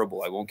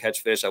terrible. I won't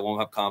catch fish. I won't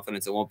have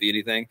confidence. It won't be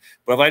anything.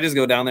 But if I just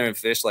go down there and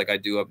fish like I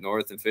do up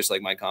north, and fish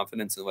like my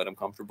confidence and what I'm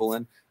comfortable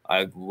in,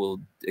 I will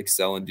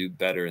excel and do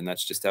better. And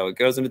that's just how it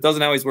goes. And it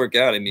doesn't always work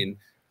out. I mean,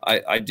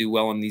 I do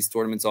well in these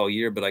tournaments all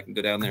year, but I can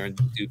go down there and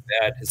do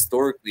bad.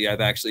 Historically, I've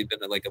actually been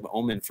like an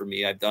omen for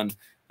me. I've done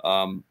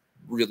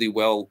really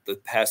well the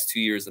past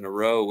 2 years in a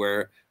row,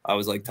 where I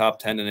was like top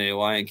 10 in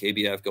AOI and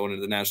KBF going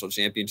into the national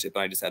championship.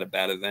 And I just had a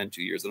bad event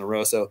 2 years in a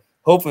row. So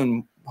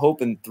hoping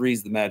 3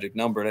 is the magic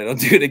number, and I don't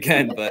do it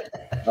again. But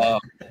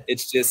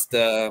it's just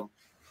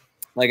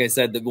like I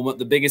said,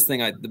 the biggest thing,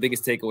 the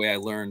biggest takeaway I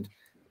learned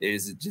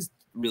is just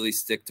really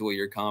stick to what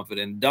you're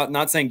confident.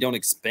 Not saying don't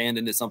expand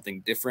into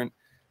something different,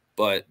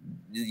 but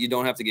you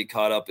don't have to get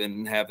caught up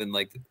in having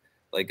like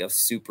a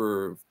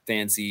super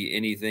fancy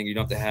anything. You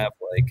don't have to have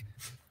like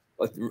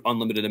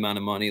unlimited amount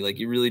of money. Like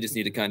you really just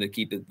need to kind of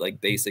keep it like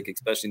basic,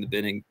 especially in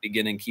the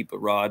beginning. Keep a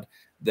rod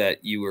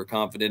that you were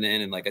confident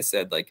in, and like I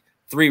said, like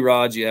 3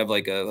 rods. You have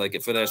like a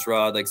finesse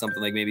rod, like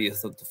something like maybe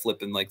to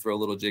flip and like throw a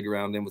little jig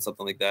around in with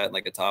something like that, and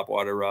like a top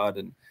water rod.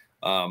 And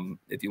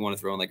if you want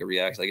to throw in like a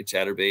reaction, like a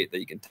chatterbait that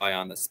you can tie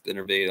on the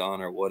spinner bait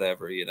on or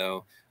whatever, you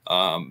know,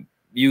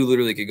 you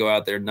literally could go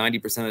out there.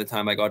 90% of the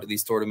time I go out to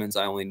these tournaments,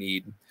 I only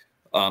need,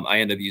 I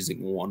end up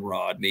using 1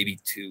 rod, maybe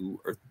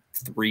 2 or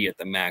 3 at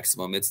the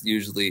maximum. It's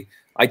usually,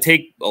 I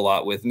take a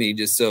lot with me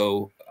just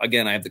so,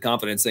 again, I have the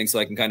confidence thing so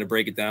I can kind of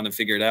break it down and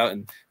figure it out.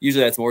 And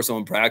usually that's more so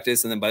in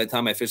practice. And then by the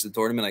time I fish the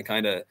tournament, I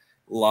kind of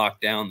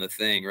lock down the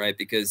thing, right?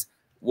 Because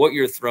what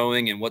you're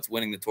throwing and what's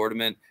winning the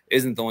tournament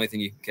isn't the only thing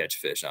you can catch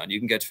fish on. You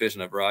can catch fish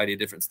on a variety of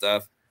different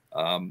stuff.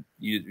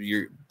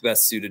 You're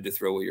best suited to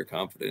throw what you're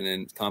confident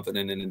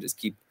in and just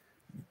keep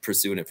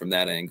pursuing it from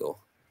that angle.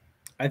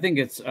 I think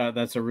it's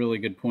that's a really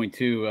good point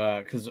too,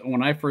 because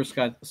when I first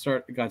got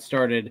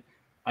started,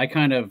 I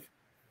kind of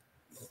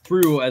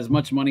threw as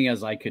much money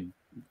as I could,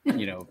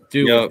 do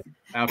without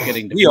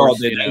getting divorced. We all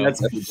did.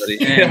 That's everybody.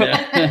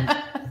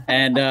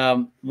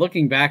 And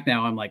looking back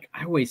now, I'm like,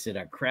 I wasted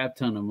a crap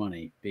ton of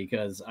money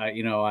because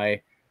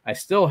I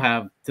still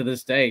have to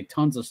this day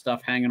tons of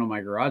stuff hanging on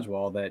my garage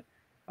wall that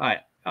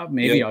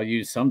maybe I'll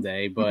use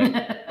someday, but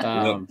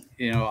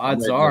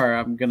odds are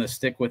I'm gonna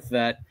stick with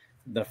the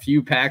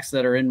few packs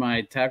that are in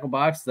my tackle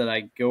box that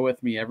I go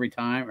with me every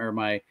time, or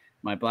my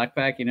black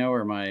pack,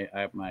 or my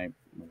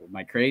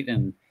crate,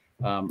 and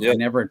I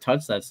never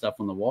touch that stuff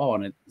on the wall.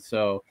 And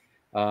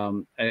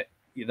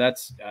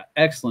that's an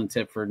excellent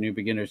tip for new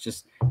beginners.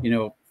 Just,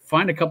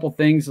 find a couple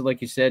things,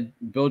 like you said,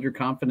 build your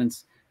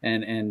confidence,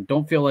 and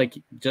don't feel like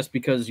just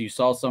because you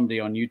saw somebody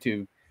on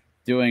YouTube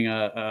doing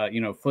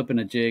flipping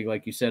a jig,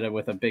 like you said,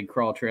 with a big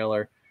crawl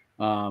trailer,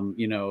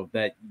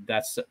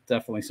 that's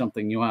definitely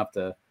something you have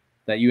to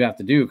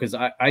do. Cause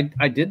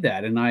I did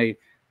that, and I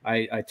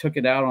took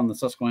it out on the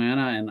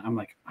Susquehanna, and I'm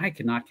like, I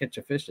cannot catch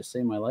a fish to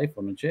save my life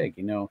on a jig,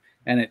 and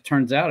it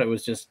turns out it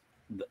was just,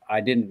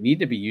 I didn't need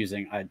to be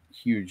using a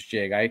huge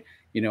jig.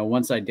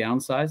 Once I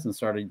downsized and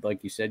started,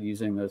 like you said,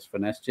 using those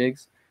finesse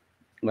jigs,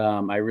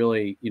 I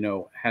really,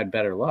 had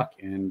better luck.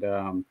 And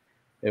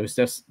it was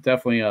just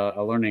definitely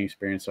a learning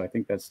experience. So I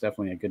think that's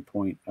definitely a good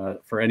point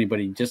for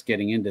anybody just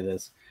getting into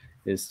this,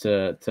 is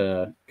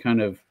to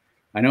kind of,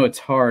 I know it's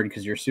hard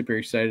because you're super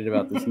excited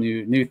about this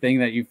new thing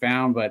that you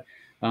found, but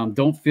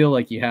don't feel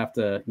like you have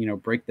to,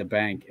 break the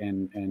bank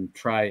and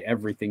try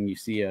everything you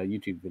see a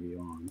YouTube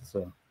video on.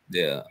 So.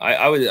 Yeah,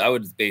 I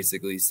would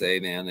basically say,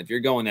 man, if you're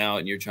going out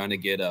and you're trying to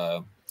get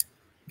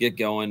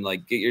going,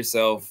 like, get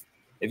yourself,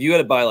 if you had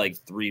to buy like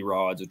 3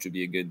 rods, which would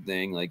be a good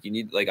thing. Like, you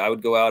need, like, I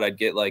would go out, I'd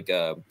get like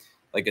a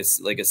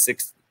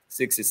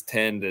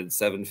 6'10" to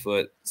 7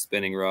 foot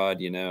spinning rod,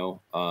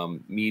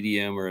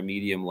 medium or a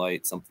medium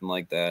light, something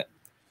like that.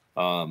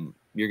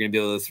 You're gonna be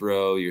able to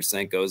throw your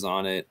Senkos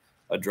on it,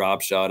 a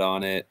drop shot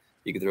on it.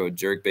 You can throw a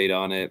jerk bait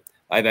on it.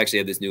 I've actually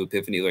had this new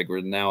epiphany, like,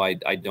 where now I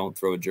don't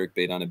throw a jerk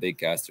bait on a bait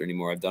caster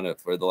anymore. I've done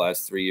it for the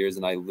last 3 years,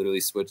 and I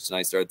literally switched and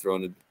I started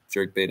throwing a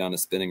jerk bait on a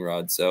spinning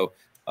rod. So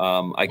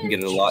I can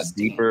get it a lot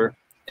deeper,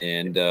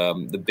 and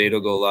the bait will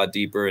go a lot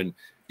deeper. And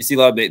you see a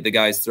lot of the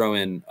guys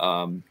throwing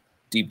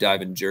deep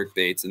diving jerk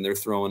baits, and they're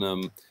throwing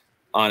them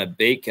on a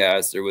bait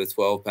caster with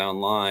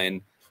 12-pound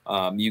line.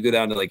 You go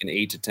down to like an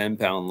 8 to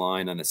 10-pound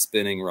line on a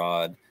spinning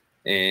rod,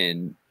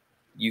 and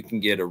you can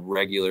get a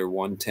regular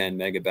 110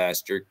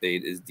 megabass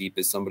jerkbait as deep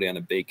as somebody on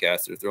a bait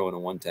caster throwing a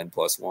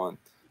 110+1.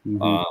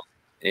 Mm-hmm.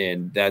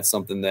 And that's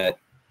something that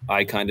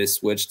I kind of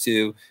switched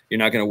to. You're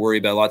not going to worry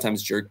about, a lot of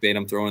times jerkbait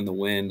I'm throwing in the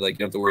wind. Like, you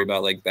don't have to worry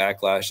about like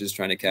backlashes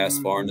trying to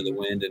cast far into the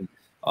wind. And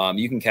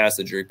you can cast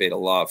a jerkbait a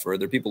lot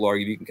further. People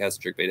argue you can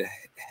cast a jerkbait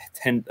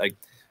 10, like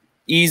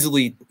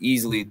easily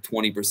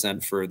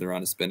 20% further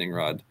on a spinning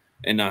rod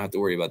and not have to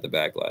worry about the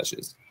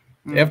backlashes.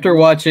 After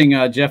watching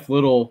Jeff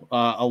Little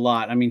a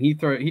lot, I mean, he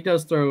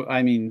does throw.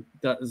 I mean,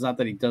 it's not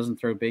that he doesn't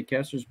throw bait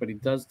casters, but he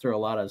does throw a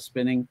lot of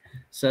spinning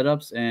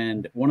setups.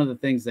 And one of the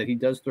things that he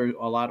does throw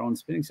a lot on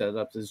spinning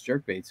setups is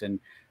jerk baits. And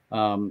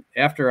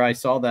after I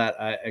saw that,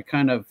 it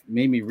kind of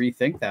made me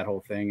rethink that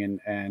whole thing.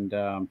 And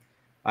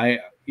I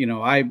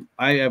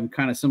am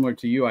kind of similar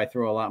to you. I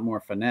throw a lot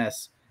more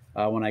finesse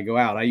when I go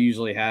out. I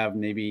usually have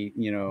maybe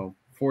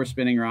 4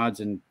 spinning rods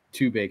and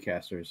 2 bait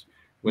casters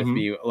with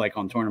me, like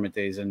on tournament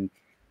days.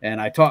 And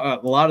I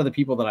talk, a lot of the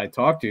people that I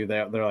talk to,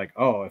 they're like,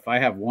 oh, if I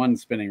have 1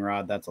 spinning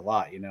rod, that's a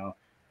lot,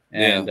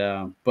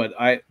 And but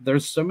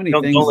there's so many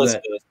things don't listen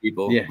to those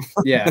people.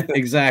 Yeah,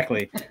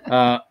 exactly.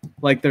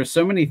 Like, there's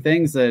so many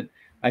things that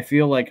I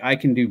feel like I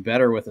can do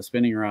better with a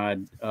spinning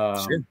rod.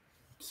 Sure.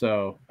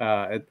 So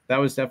that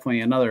was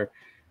definitely another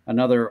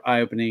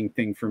eye-opening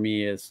thing for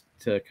me, is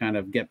to kind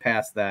of get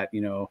past that.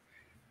 Yeah,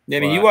 I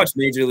mean, you watch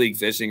Major League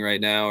Fishing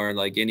right now, or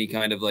like any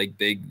kind of like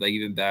big, like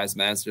even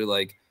Bassmaster,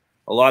 like,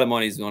 a lot of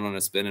money's going on a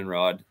spinning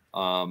rod.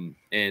 And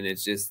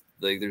it's just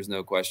like, there's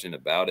no question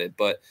about it.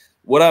 But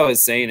what I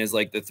was saying is,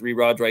 like, the 3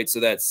 rods, right?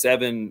 So that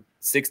 6'10"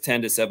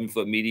 to 7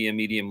 foot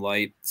medium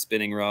light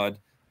spinning rod,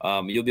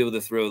 you'll be able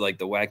to throw like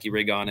the wacky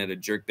rig on it, a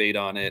jerk bait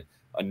on it,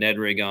 a Ned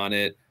rig on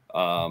it.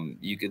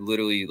 You could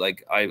literally,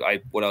 like,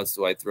 what else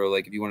do I throw?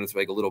 Like, if you want to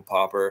throw like a little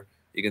popper,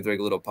 you can throw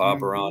like a little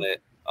popper on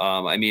it.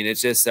 I mean,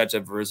 it's just such a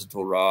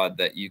versatile rod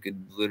that you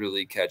could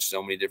literally catch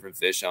so many different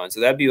fish on.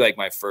 So that'd be like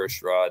my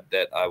first rod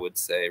that I would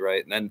say,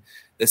 right? And then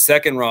the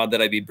second rod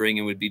that I'd be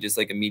bringing would be just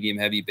like a medium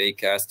heavy bait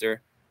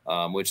caster,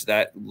 which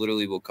that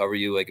literally will cover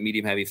you, like a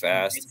medium heavy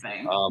fast.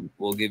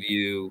 Will give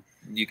you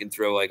can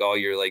throw like all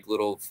your like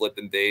little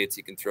flipping baits.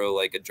 You can throw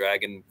like a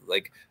dragon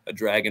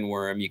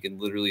worm. You can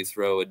literally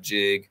throw a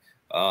jig,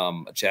 a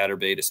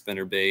chatterbait, a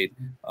spinnerbait,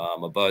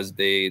 a buzz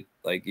bait.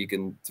 Like, you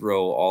can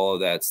throw all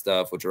of that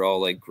stuff, which are all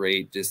like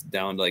great, just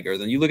down to like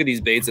earth. And you look at these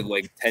baits of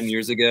like 10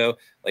 years ago,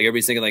 like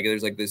everybody's thinking like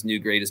there's like this new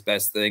greatest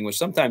best thing, which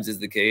sometimes is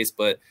the case,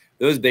 but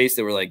those baits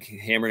that were like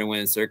hammering and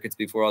winning circuits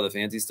before all the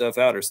fancy stuff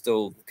out are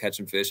still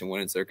catching fish and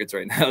winning circuits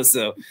right now.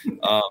 So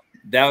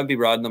that would be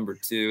rod number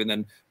 2. And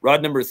then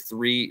rod number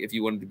 3, if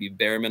you wanted to be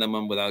bare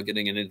minimum without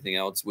getting anything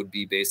else, would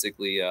be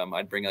basically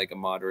I'd bring like a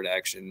moderate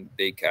action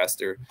bait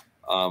caster,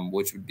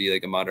 which would be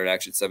like a moderate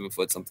action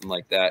 7-foot, something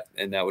like that,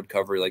 and that would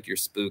cover like your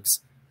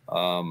spooks.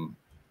 Going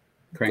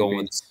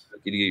with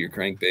you to get your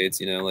crankbaits,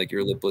 you know, like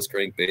your lipless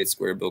crankbaits,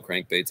 square bill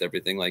crankbaits,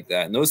 everything like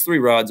that. And those 3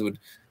 rods would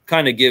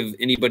kind of give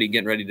anybody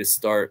getting ready to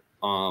start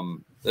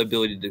the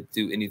ability to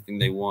do anything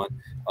they want.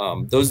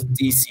 Those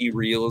DC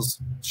reels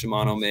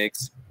Shimano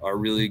makes are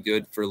really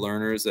good for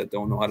learners that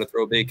don't know how to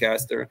throw a bait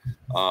caster.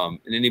 And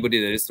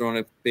anybody that is throwing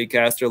a bait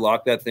caster,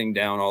 lock that thing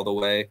down all the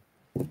way.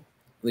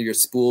 Let your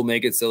spool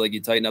make it so like you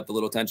tighten up the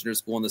little tensioner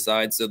spool on the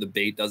side so the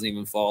bait doesn't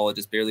even fall, it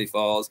just barely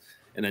falls,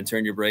 and then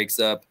turn your brakes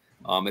up.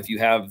 If you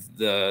have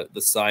the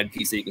side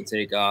piece that you can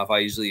take off, I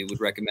usually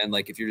would recommend,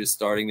 like if you're just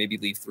starting, maybe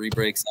leave 3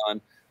 brakes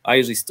on. I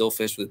usually still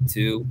fish with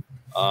 2,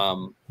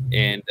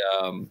 and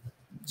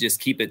just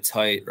keep it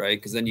tight, right?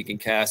 Because then you can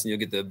cast and you'll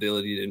get the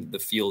ability to the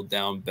feel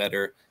down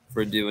better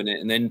for doing it.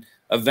 And then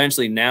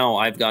eventually now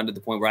I've gotten to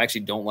the point where I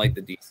actually don't like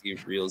the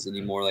DC reels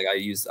anymore. Like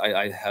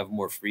I have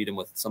more freedom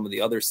with some of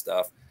the other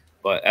stuff.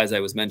 But as I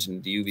was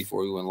mentioning to you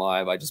before we went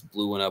live, I just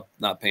blew one up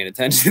not paying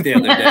attention the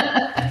other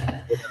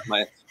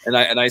day.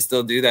 And I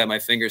still do that. My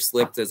finger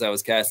slipped as I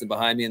was casting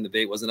behind me and the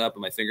bait wasn't up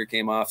and my finger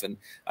came off and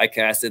I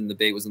casted and the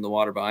bait was in the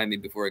water behind me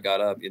before it got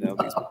up, you know,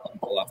 because I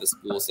pulled off the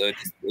spool. So it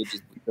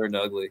just turned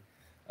ugly.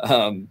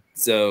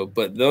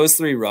 But those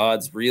 3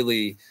 rods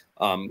really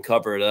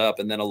cover it up.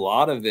 And then a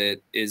lot of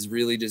it is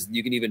really just,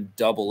 you can even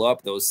double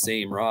up those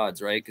same rods,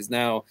 right? Because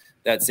now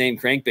that same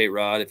crankbait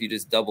rod, if you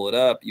just double it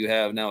up, you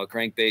have now a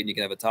crankbait and you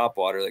can have a top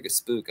water like a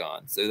spook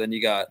on. So then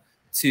you got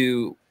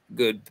 2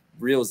 good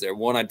reels there.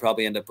 One I'd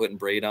probably end up putting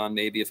braid on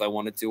maybe if I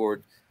wanted to, or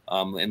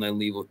and then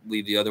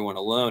leave the other one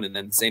alone. And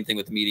then same thing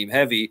with the medium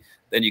heavy.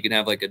 Then you can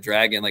have like a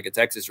dragon, like a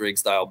Texas rig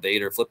style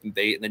bait or flipping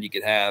bait, and then you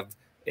could have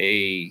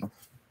a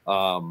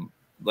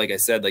like I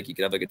said, like you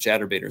could have like a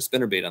chatterbait or a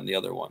spinnerbait on the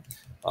other one.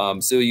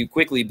 So you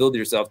quickly build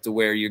yourself to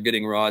where you're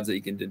getting rods that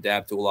you can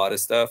adapt to a lot of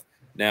stuff.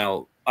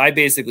 Now, I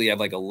basically have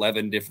like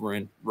 11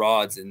 different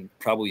rods and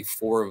probably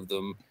 4 of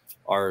them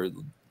are,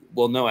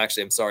 well, no,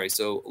 actually, I'm sorry.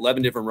 So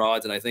 11 different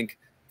rods. And I think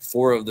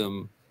 4 of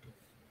them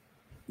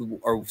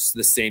are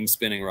the same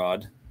spinning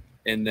rod.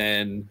 And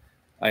then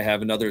I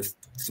have another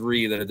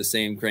 3 that are the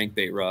same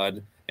crankbait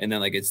rod. And then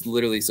like, it's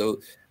literally, so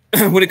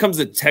when it comes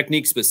to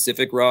technique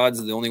specific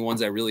rods, the only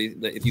ones I really,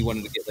 if you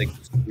wanted to get like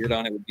weird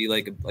on it, would be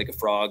like a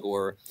frog,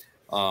 or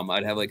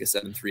I'd have like a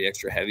 7.3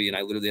 extra heavy, and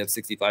I literally have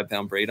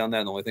 65-pound braid on that.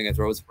 And the only thing I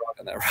throw is a frog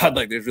on that rod.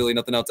 Like there's really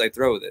nothing else I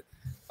throw with it.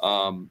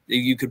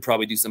 You could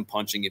probably do some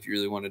punching if you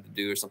really wanted to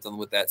do, or something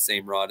with that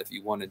same rod if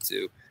you wanted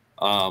to.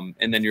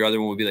 And then your other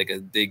one would be like a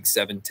big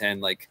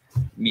 710, like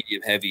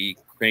medium heavy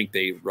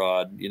crankbait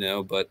rod, you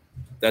know, but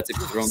that's if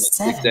you're throwing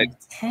like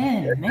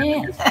 6X.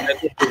 Man.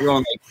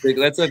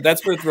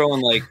 That's for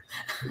throwing like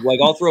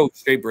I'll throw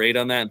straight braid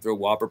on that and throw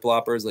whopper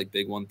ploppers, like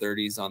big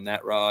 130s on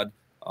that rod.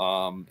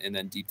 And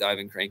then deep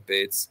diving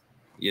crankbaits,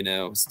 you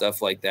know,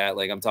 stuff like that.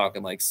 Like I'm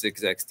talking like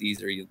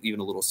 6XDs or even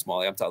a little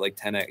small. I'm talking like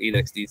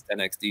 8XDs,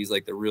 10XDs,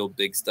 like the real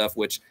big stuff,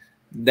 which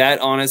that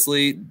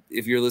honestly,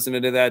 if you're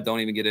listening to that, don't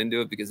even get into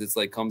it, because it's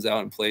like comes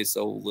out and plays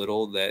so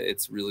little that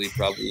it's really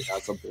probably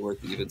not something worth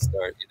to even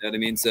start. You know what I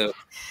mean? So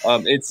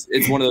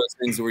it's one of those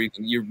things where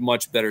you're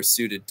much better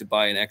suited to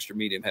buy an extra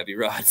medium heavy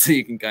rod, so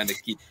you can kind of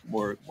keep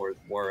more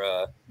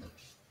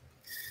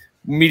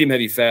medium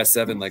heavy fast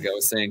 7, like I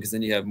was saying, because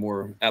then you have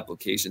more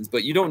applications.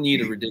 But you don't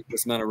need a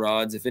ridiculous amount of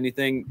rods. If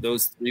anything,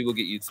 those 3 will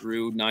get you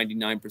through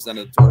 99%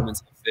 of the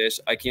tournaments I fish.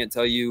 I can't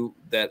tell you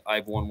that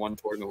I've won one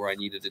tournament where I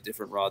needed a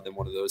different rod than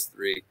one of those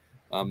 3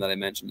 that I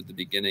mentioned at the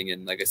beginning.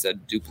 And like I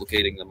said,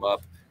 duplicating them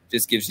up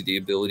just gives you the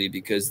ability,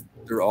 because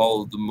they're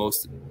all the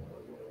most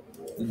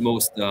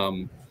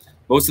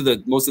of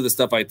the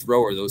stuff I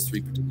throw are those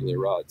 3 particular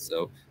rods.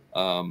 So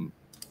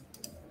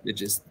it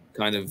just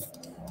kind of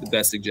the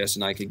best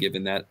suggestion I could give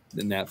in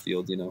that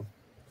field, you know.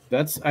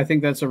 I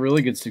think that's a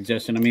really good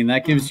suggestion. I mean,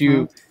 that gives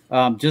you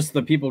just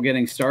the people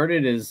getting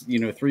started is, you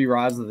know, 3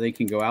 rods that they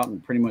can go out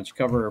and pretty much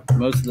cover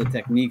most of the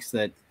techniques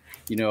that,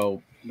 you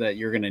know, that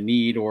you're going to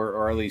need,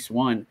 or at least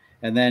one.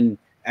 And then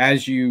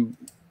as you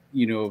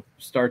know,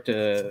 start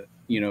to,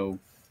 you know,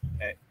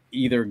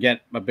 either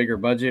get a bigger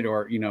budget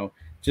or, you know,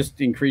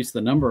 just increase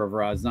the number of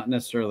rods, not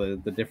necessarily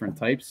the different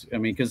types. I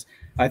mean, because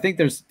I think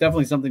there's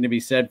definitely something to be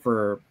said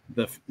for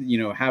the, you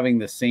know, having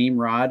the same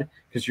rod,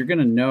 because you're going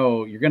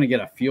to get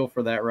a feel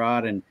for that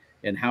rod and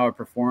how it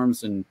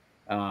performs. And,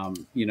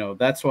 you know,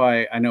 that's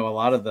why I know a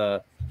lot of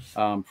the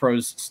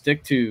pros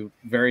stick to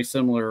very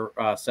similar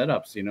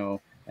setups, you know,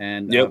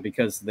 and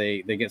because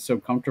they get so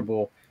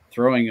comfortable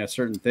throwing a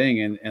certain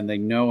thing and they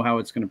know how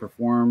it's going to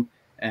perform.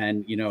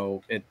 And, you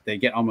know, they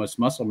get almost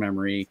muscle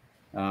memory,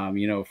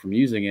 you know, from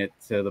using it,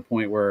 to the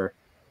point where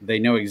they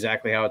know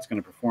exactly how it's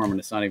going to perform, and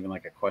it's not even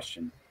like a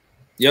question.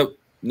 Yep.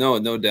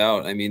 No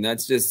doubt. I mean,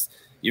 that's just,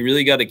 you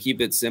really got to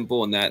keep it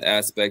simple in that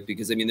aspect,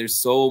 because I mean, there's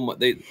so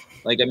much,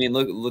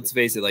 let's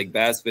face it, like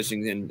bass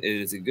fishing, and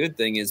it is a good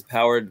thing, is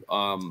powered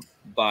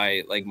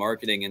by like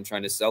marketing and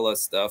trying to sell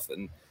us stuff.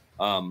 And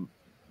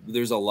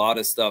there's a lot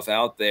of stuff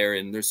out there,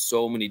 and there's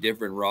so many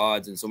different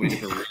rods and so many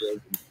different reels,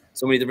 and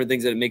so many different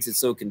things that it makes it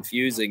so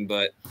confusing.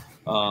 But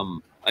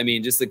I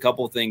mean, just a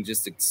couple things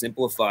just to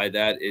simplify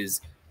that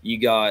is you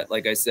got,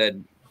 like I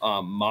said,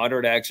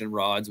 moderate action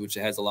rods, which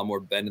has a lot more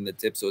bend in the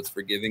tip, so it's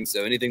forgiving.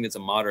 So anything that's a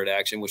moderate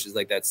action, which is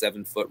like that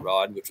 7-foot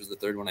rod, which was the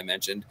third one I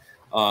mentioned,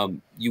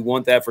 you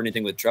want that for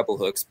anything with treble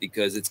hooks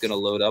because it's going to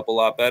load up a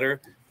lot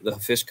better. The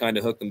fish kind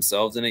of hook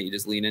themselves in it. You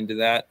just lean into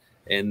that,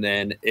 and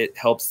then it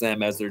helps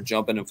them as they're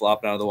jumping and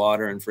flopping out of the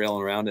water and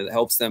frailing around. It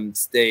helps them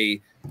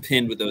stay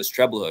pinned with those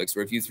treble hooks.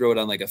 Where if you throw it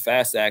on like a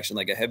fast action,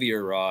 like a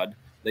heavier rod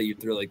that you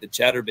throw like the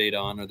chatterbait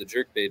on or the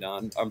jerkbait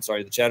on, I'm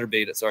sorry, the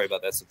chatterbait, sorry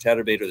about that, so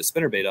chatterbait or the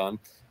spinnerbait on,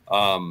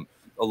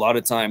 a lot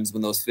of times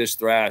when those fish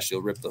thrash,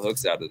 you'll rip the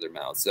hooks out of their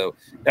mouth. So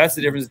that's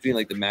the difference between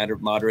like the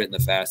moderate and the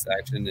fast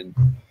action. And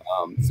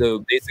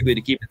so basically,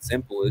 to keep it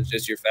simple, it's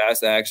just your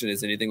fast action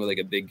is anything with like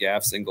a big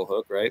gaff single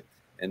hook, right?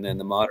 And then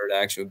the moderate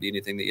action would be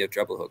anything that you have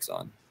treble hooks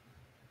on.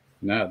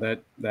 No,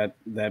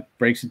 that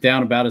breaks it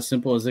down about as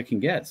simple as it can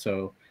get.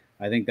 So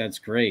I think that's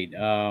great.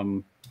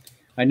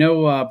 I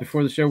know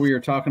before the show we were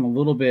talking a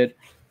little bit.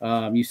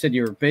 You said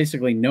you're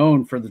basically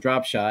known for the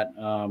drop shot,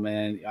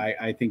 and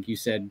I think you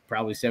said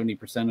probably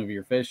 70% of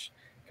your fish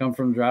come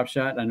from drop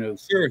shot. I know.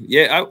 Sure.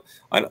 Yeah,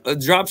 a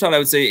drop shot, I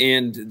would say,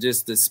 and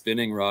just the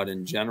spinning rod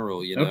in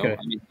general. You know, okay.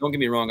 I mean, don't get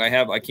me wrong.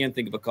 I can't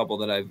think of a couple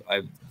that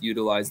I've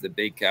utilized the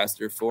bait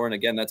caster for, and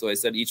again, that's why I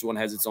said each one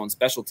has its own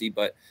specialty.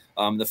 But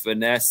the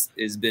finesse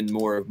has been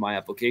more of my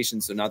application.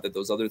 So not that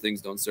those other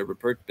things don't serve a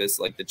purpose.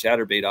 Like the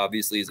chatterbait,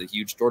 obviously, is a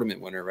huge tournament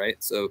winner, right?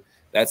 So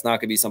that's not going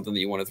to be something that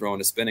you want to throw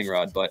in a spinning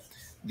rod, but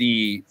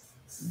the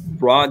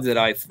rod that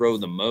I throw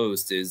the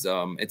most is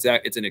it's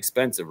an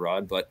expensive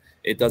rod, but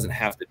it doesn't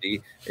have to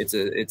be. It's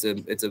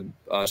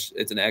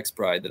an X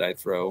Pride that I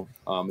throw.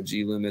 A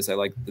G Loomis. I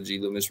like the G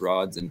Loomis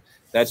rods, and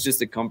that's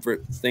just a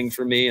comfort thing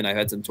for me. And I've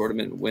had some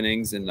tournament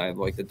winnings, and I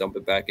like to dump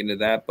it back into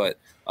that. But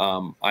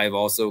I've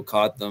also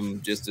caught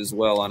them just as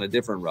well on a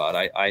different rod.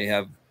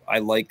 I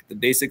like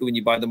basically when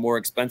you buy the more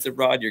expensive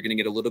rod, you're going to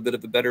get a little bit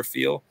of a better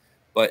feel.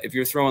 But if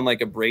you're throwing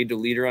like a braid to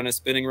leader on a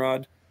spinning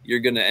rod, you're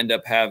going to end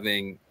up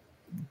having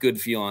good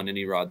feel on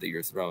any rod that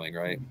you're throwing,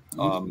 right?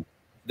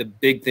 The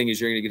big thing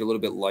is you're going to get a little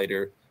bit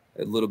lighter,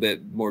 a little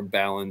bit more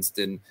balanced,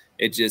 and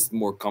it's just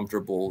more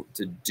comfortable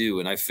to do.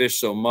 And I fish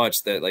so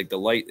much that like the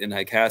light, and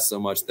I cast so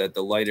much that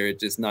the lighter,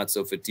 it's just not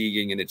so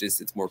fatiguing, and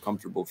it's more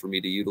comfortable for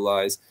me to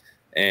utilize.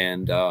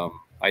 And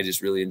I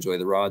just really enjoy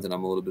the rods, and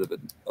I'm a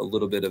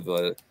little bit of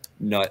a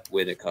nut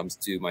when it comes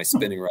to my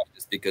spinning rod,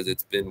 just because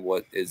it's been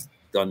what has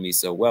done me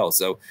so well.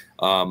 So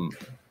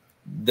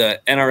the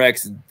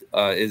NRX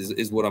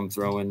is what I'm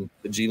throwing.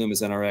 The G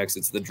Loomis NRX.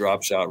 It's the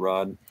drop shot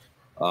rod.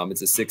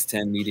 It's a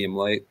 610 medium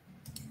light.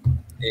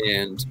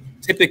 And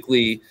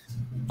typically,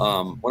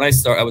 when I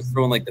start, I was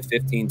throwing like the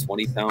 15,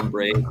 20 pound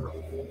braid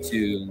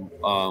to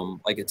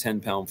like a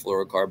 10 pound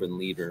fluorocarbon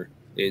leader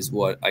is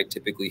what I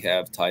typically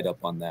have tied up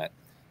on that.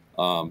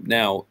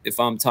 Now, if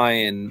I'm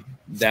tying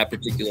that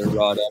particular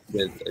rod up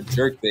with a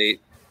jerkbait,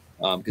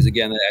 because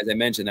again, as I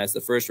mentioned, that's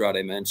the first rod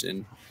I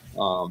mentioned.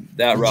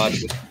 That rod,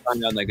 if I'm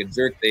down like a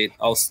jerkbait,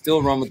 I'll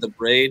still run with the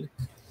braid,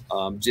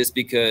 just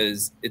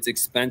because it's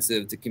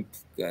expensive to.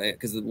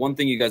 Because the one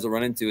thing you guys will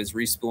run into is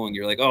respooling.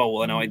 You're like, oh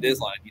well, now I need this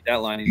line, I need that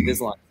line, I need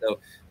this line.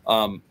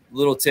 So,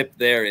 little tip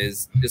there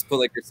is just put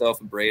like yourself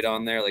a braid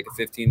on there, like a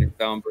 15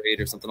 pound braid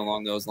or something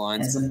along those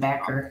lines. As a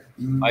backer.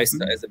 As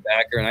a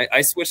backer, and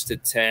I switched to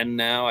 10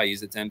 now. I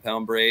use a 10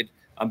 pound braid.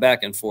 I'm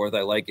back and forth.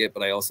 I like it,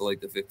 but I also like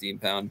the 15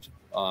 pound.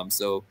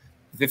 So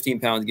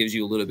 15 pounds gives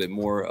you a little bit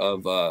more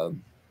of a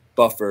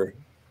buffer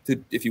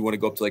if you want to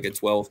go up to like a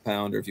 12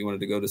 pound, or if you wanted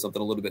to go to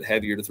something a little bit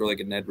heavier to throw like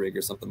a Ned rig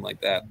or something like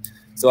that.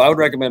 So I would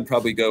recommend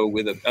probably go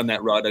with on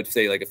that rod, I'd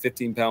say like a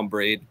 15 pound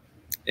braid,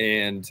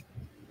 and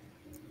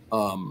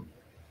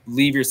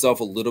leave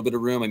yourself a little bit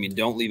of room. I mean,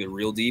 don't leave it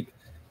real deep.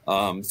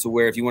 So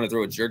where if you want to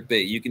throw a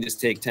jerkbait, you can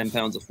just take 10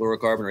 pounds of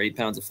fluorocarbon or 8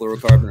 pounds of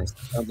fluorocarbon or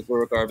 6 pounds of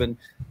fluorocarbon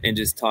and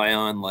just tie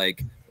on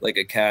like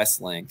a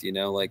cast length, you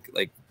know, like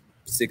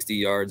 60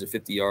 yards or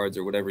 50 yards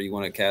or whatever you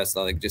want to cast,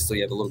 like just so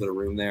you have a little bit of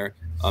room there,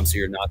 so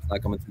you're not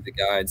coming through the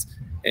guides,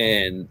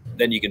 and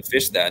then you can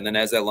fish that. And then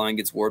as that line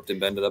gets warped and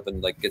bended up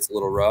and like gets a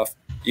little rough,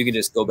 you can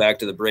just go back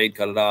to the braid,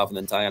 cut it off, and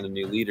then tie on a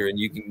new leader, and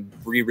you can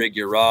re-rig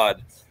your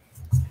rod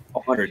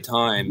 100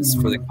 times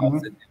for the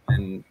cost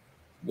and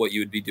what you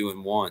would be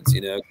doing once,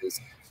 you know, because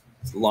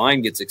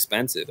line gets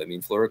expensive. I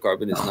mean,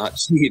 fluorocarbon is not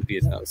cheap,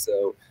 you know,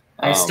 so.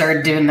 I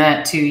started doing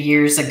that 2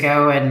 years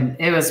ago, and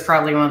it was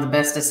probably one of the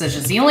best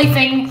decisions. The only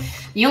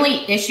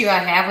issue I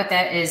have with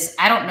that is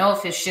I don't know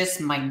if it's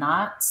just my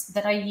knots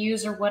that I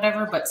use or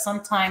whatever, but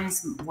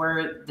sometimes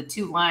where the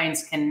two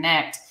lines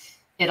connect,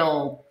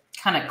 it'll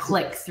kind of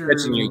click through.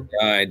 Catching your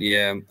guide,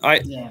 yeah. I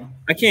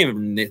can't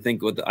even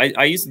think what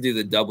I used to do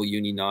the double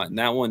uni knot, and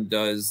that one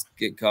does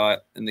get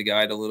caught in the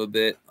guide a little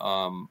bit.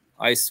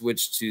 I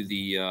switched to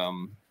the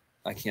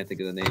I can't think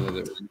of the name of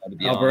it. To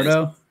be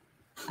Alberto. Honest.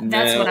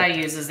 That's what I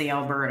use is the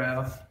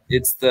Alberto.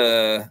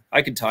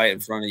 I could tie it in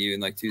front of you in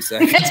like 2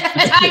 seconds.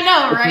 I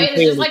know, right?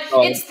 It's just like,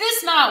 it's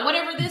this knot,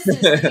 whatever this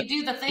is. Like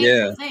you do the thing.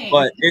 Yeah, the thing.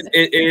 but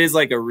it is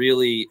like a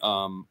really,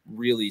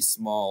 really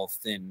small,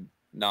 thin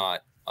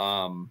knot.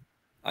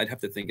 I'd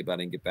have to think about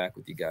it and get back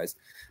with you guys.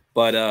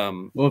 But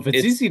well, if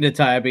it's easy to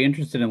tie, I'd be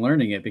interested in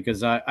learning it,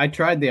 because I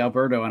tried the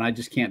Alberto and I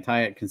just can't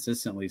tie it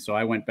consistently. So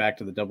I went back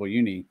to the double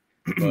uni.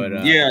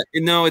 But yeah,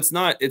 no, it's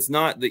not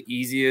the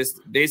easiest.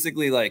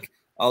 Basically, like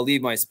I'll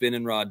leave my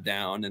spinning rod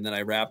down and then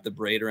I wrap the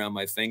braid around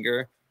my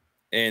finger,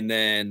 and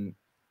then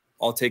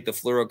I'll take the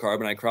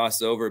fluorocarbon, I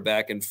cross over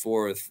back and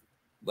forth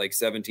like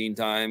 17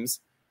 times.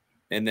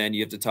 And then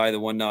you have to tie the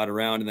one knot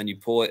around, and then you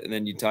pull it, and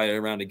then you tie it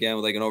around again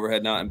with like an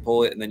overhead knot and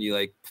pull it, and then you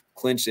like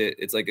clinch it.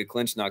 It's like a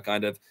clinch knot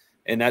kind of.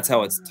 And that's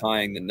how it's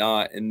tying the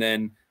knot. And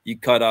then you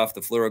cut off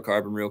the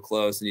fluorocarbon real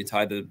close, and you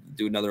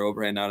do another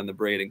overhand knot in the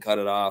braid and cut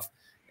it off.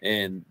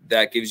 And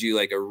that gives you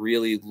like a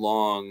really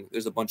long,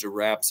 there's a bunch of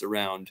wraps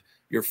around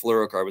your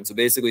fluorocarbon. So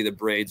basically the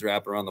braids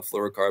wrap around the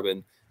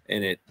fluorocarbon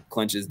and it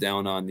clenches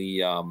down on the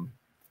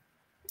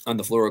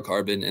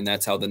fluorocarbon, and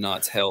that's how the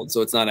knot's held.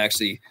 So it's not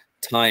actually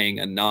tying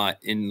a knot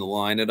in the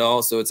line at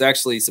all. So it's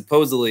actually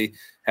supposedly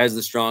has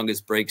the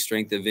strongest break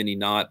strength of any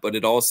knot, but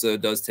it also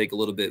does take a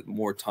little bit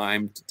more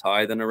time to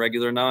tie than a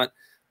regular knot.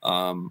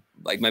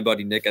 Like my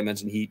buddy Nick, I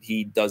mentioned,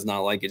 he does not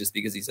like it just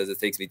because he says it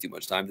takes me too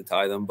much time to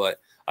tie them, but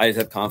I just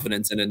have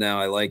confidence in it now.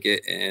 I like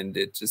it, and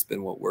it's just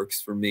been what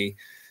works for me.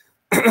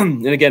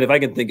 And again, if I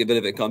can think of it,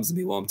 if it comes to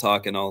me while I'm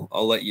talking,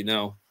 I'll let you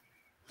know.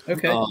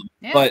 Okay.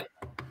 Yeah. But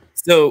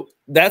so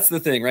that's the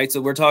thing, right? So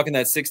we're talking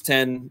that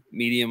 610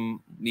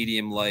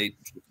 medium light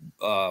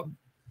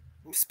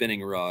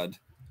spinning rod.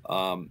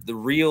 The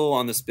reel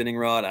on the spinning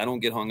rod, I don't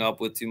get hung up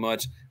with too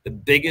much. The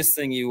biggest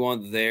thing you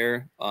want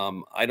there,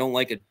 I don't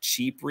like a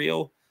cheap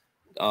reel.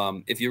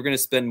 If you're going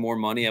to spend more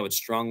money, I would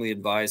strongly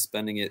advise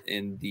spending it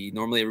in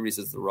normally everybody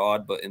says the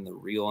rod, but in the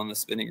reel on the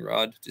spinning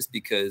rod, just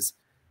because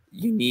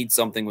you need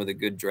something with a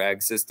good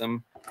drag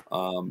system.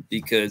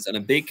 Because on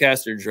a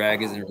baitcaster,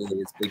 drag isn't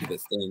really as big of a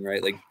thing,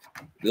 right? Like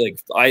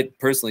I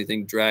personally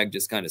think drag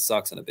just kind of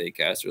sucks on a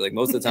baitcaster. Like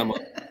most of the time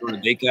on a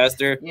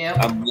baitcaster,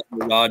 I'm letting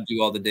the rod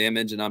do all the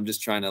damage, and I'm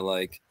just trying to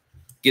like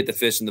get the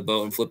fish in the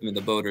boat and flip them in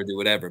the boat or do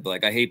whatever. But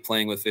like I hate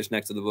playing with fish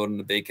next to the boat on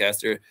the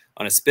baitcaster.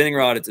 On a spinning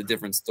rod, it's a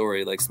different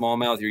story. Like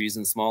smallmouth, you're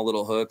using small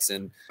little hooks,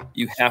 and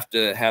you have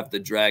to have the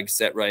drag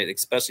set right,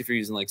 especially if you're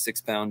using like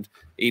 6 pound,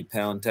 8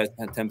 pound,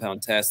 10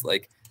 pound test.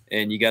 Like,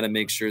 and you got to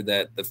make sure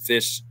that the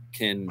fish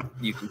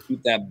you can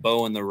keep that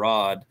bow in the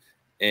rod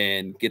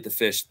and get the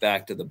fish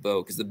back to the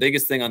boat. Because the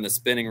biggest thing on the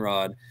spinning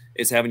rod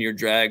is having your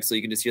drag, so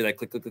you can just hear that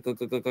click, click, click, click,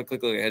 click, click,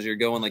 click, click as you're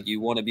going. Like you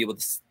want to be able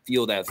to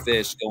feel that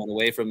fish going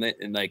away from it,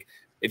 and like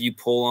if you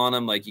pull on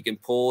them, like you can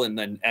pull, and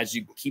then as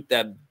you keep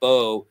that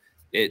bow,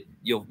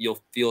 you'll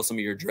feel some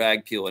of your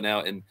drag peeling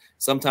out. And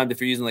sometimes if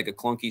you're using like a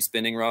clunky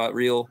spinning rod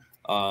reel,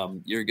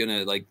 you're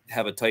gonna like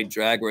have a tight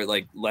drag where it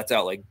like lets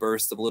out like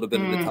bursts a little bit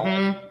at a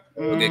time.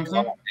 You'll get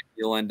caught, and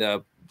you'll end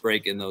up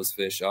breaking those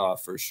fish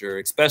off for sure,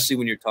 especially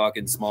when you're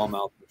talking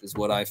smallmouth, which is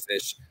what I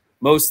fish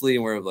mostly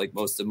and where like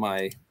most of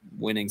my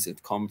winnings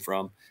have come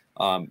from.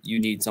 You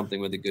need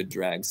something with a good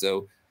drag.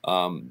 So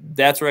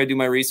that's where I do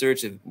my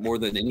research. If more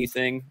than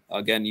anything,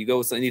 again, you go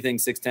with anything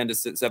 6'10"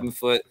 to 7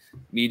 foot,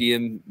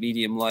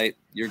 medium light,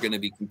 you're going to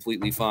be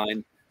completely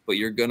fine, but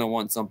you're going to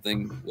want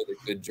something with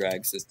a good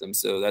drag system.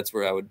 So that's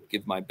where I would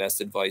give my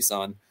best advice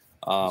on.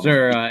 Is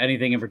there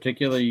anything in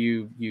particular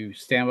you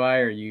stand by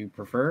or you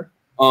prefer?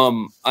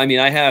 I mean,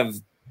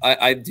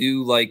 I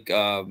do like,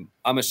 I'm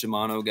a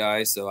Shimano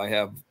guy, so I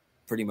have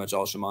pretty much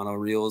all Shimano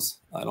reels.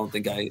 I don't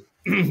think I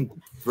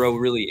throw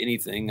really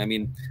anything. I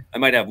mean, I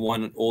might have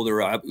one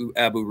older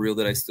Abu reel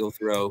that I still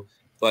throw,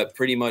 but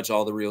pretty much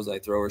all the reels I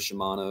throw are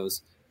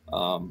Shimanos.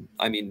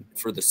 I mean,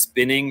 for the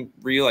spinning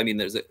reel, I mean,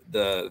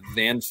 the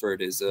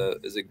Vanford is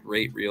a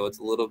great reel. It's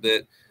a little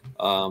bit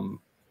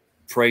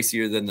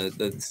pricier than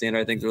the standard.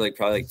 I think they're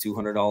probably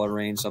 $200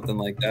 range, something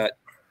like that.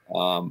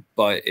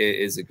 But it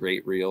is a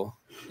great reel,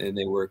 and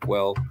they work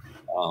well.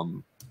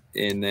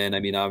 And then,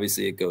 I mean,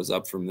 obviously it goes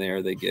up from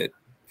there. They get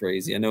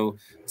crazy. I know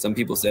some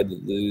people said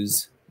that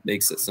Lose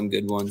makes some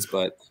good ones,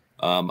 but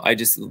I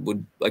just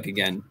would like,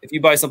 again, if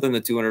you buy something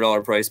at the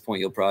 $200 price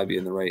point, you'll probably be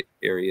in the right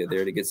area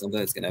there to get something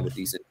that's going to have a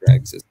decent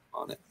drag system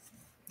on it.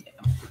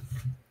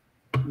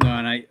 No,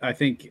 and I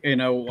think,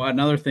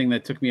 another thing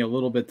that took me a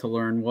little bit to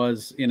learn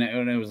was, and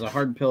it was a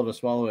hard pill to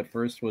swallow at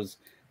first, was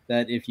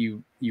that if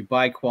you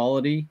buy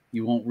quality,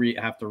 you won't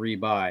have to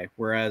rebuy.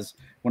 Whereas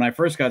when I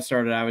first got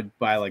started, I would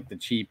buy like the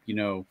cheap,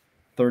 $30,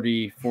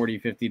 $40,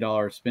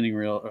 $50 spinning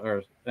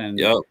reel, and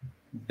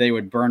they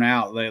would burn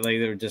out.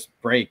 They would just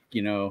break,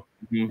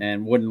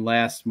 and wouldn't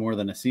last more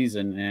than a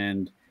season.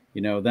 And,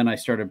 then I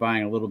started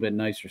buying a little bit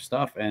nicer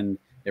stuff, and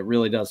it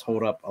really does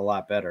hold up a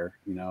lot better.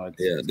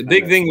 The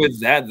big thing with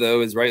that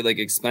though is like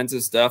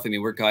expensive stuff. I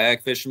mean, we're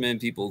kayak fishermen,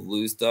 people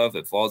lose stuff.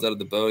 It falls out of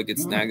the boat, it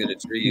gets snagged in a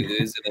tree, you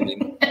lose it. I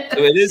mean, so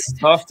it is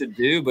tough to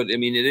do, but I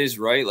mean, it is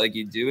right. Like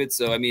you do it.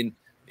 So, I mean,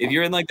 if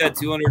you're in like that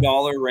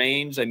 $200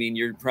 range, I mean,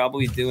 you're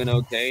probably doing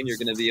okay, and you're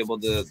going to be able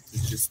to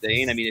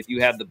sustain. I mean, if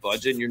you have the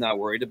budget and you're not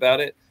worried about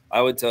it,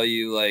 I would tell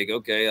you like,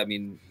 okay, I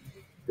mean,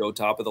 go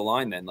top of the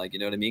line then, like, you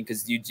know what I mean?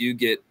 Because you do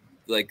get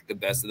like the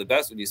best of the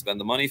best when you spend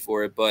the money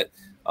for it. But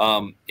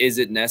is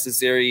it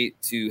necessary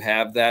to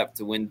have that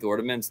to win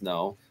tournaments?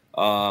 No.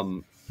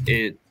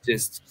 It's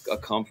just a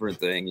comfort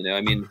thing, you know.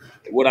 I mean,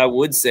 what I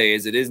would say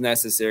is it is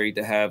necessary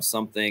to have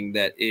something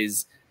that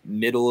is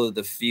middle of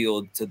the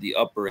field to the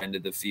upper end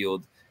of the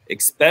field,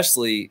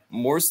 especially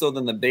more so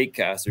than the bait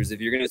casters. If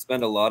you're going to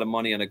spend a lot of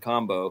money on a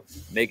combo,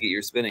 make it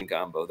your spinning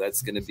combo.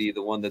 That's going to be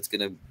the one that's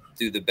going to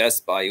do the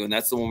best by you, and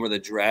that's the one where the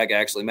drag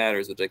actually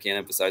matters, which I can't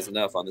emphasize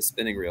enough on the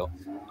spinning reel.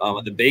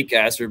 On the bait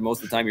caster,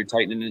 most of the time you're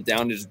tightening it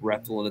down and just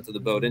rattling it to the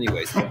boat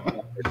anyway. So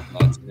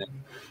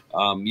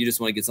you just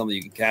want to get something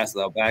you can cast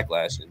without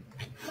backlashing.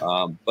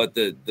 But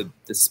the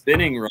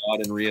spinning rod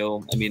and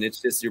reel, I mean, it's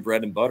just your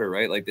bread and butter,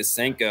 right? Like the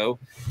Senko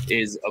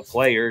is a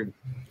player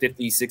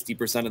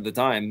 50-60% of the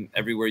time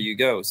everywhere you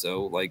go.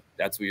 So like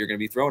that's what you're going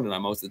to be throwing it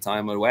on most of the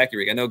time on a wacky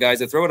rig. I know guys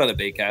that throw it on a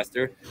bait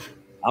caster.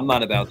 I'm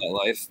not about that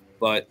life,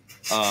 but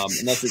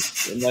unless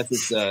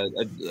it's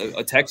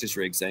a Texas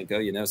rig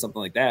Senko, you know, something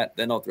like that,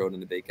 then I'll throw it in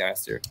the bait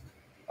caster.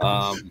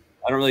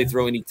 I don't really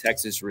throw any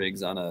Texas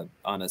rigs on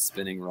a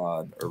spinning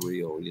rod or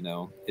reel, you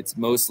know. It's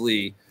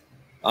mostly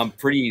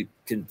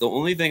the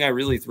only thing I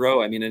really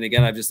throw, I mean, and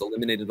again, I've just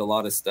eliminated a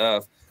lot of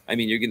stuff. I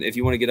mean, if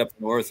you want to get up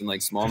north in like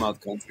smallmouth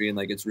country and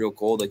like it's real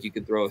cold, like you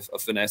could throw a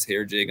finesse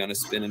hair jig on a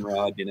spinning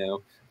rod, you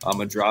know.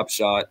 A drop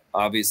shot,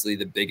 obviously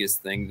the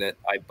biggest thing that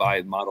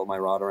I model my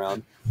rod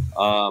around.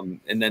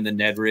 And then the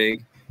Ned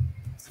rig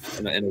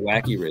and a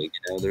wacky rig,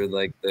 you know, they're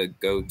like the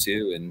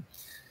go-to, and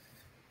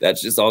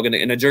that's just all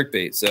in a jerk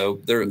bait.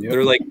 So they're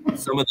like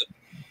some of the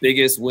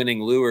biggest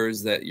winning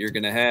lures that you're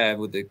going to have,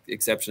 with the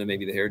exception of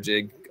maybe the hair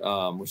jig,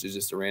 which is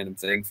just a random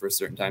thing for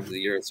certain times of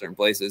the year at certain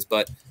places.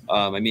 But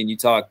I mean, you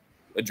talk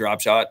a drop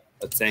shot,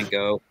 a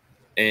Senko,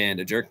 and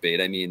a jerk bait.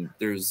 I mean,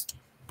 there's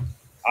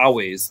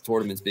always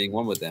tournaments being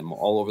won with them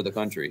all over the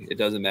country. It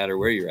doesn't matter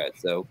where you're at.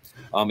 So,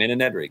 and a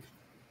Ned rig,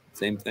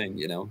 same thing,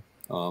 you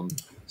know.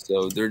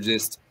 So they're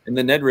just, and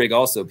the Ned rig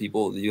also,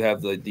 people, you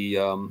have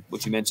the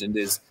what you mentioned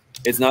is,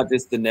 it's not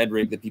just the Ned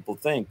rig that people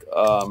think.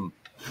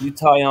 You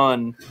tie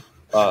on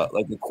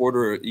like a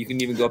quarter, you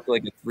can even go up to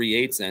like a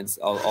 3/8 cents.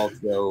 I'll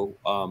throw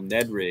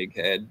Ned rig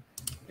head,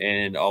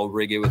 and I'll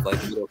rig it with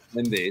like little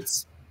swim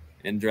baits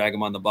and drag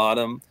them on the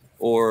bottom.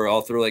 Or I'll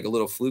throw like a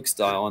little fluke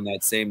style on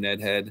that same Ned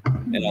head,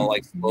 and I'll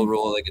like slow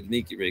roll like a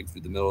Dmiki rig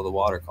through the middle of the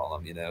water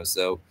column, you know.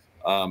 So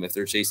if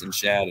they're chasing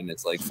shad and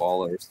it's like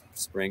fall or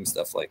spring,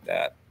 stuff like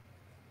that.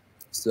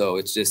 So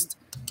it's just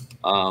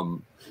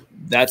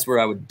that's where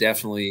I would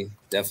definitely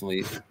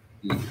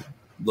be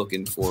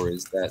looking for,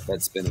 is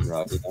that spinning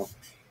rod, you know.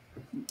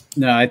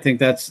 No, I think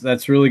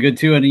that's really good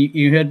too. And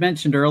you had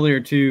mentioned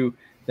earlier too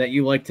that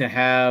you like to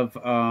have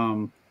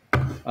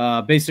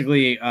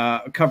basically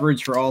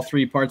coverage for all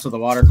three parts of the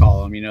water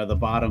column, you know, the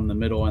bottom, the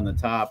middle, and the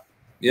top.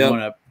 Yeah. You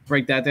want to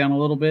break that down a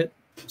little bit?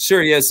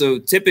 Sure. Yeah. So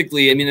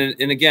typically, I mean,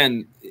 and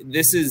again,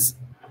 this is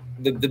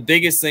the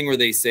biggest thing where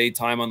they say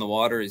time on the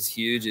water is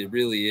huge. It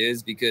really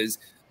is, because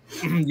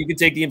you can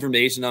take the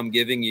information I'm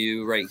giving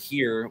you right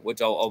here,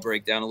 which I'll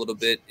break down a little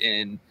bit,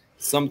 and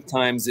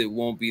sometimes it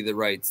won't be the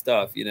right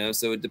stuff, you know.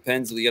 So it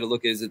depends. We got to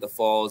look at, is it the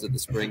fall, is it the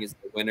spring, is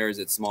it the winter, is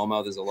it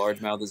smallmouth, is it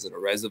largemouth, is it a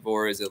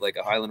reservoir, is it like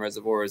a highland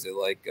reservoir, is it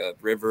like a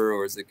river,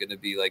 or is it going to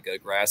be like a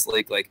grass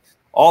lake? Like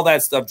all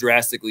that stuff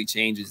drastically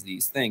changes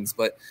these things.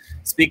 But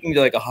speaking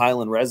to like a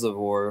highland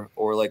reservoir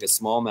or like a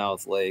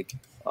smallmouth lake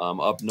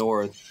up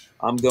north,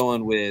 I'm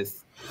going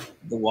with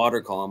the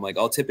water column. Like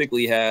I'll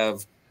typically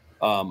have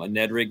a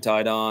Ned rig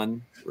tied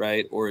on,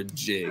 right, or a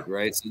jig,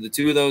 right? So the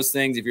two of those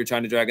things, if you're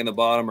trying to drag in the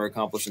bottom, are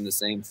accomplishing the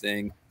same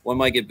thing. One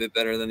might get a bit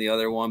better than the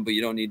other one, but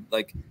you don't need,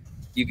 like,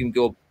 you can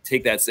go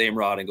take that same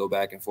rod and go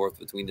back and forth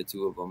between the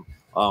two of them.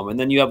 And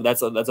then you have,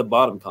 that's a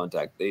bottom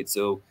contact bait.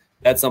 So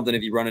that's something,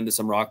 if you run into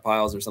some rock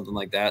piles or something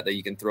like that, that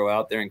you can throw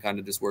out there and kind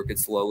of just work it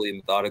slowly and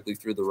methodically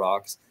through the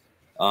rocks.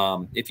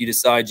 If you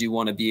decide you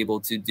want to be able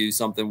to do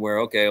something where,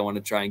 okay, I want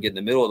to try and get in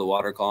the middle of the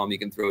water column, you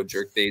can throw a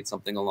jerk bait,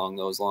 something along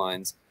those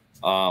lines.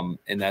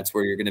 And that's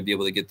where you're going to be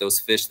able to get those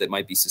fish that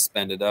might be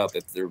suspended up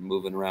if they're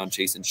moving around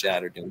chasing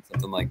shad or doing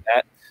something like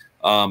that.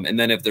 And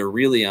then if they're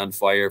really on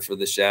fire for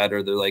the shad,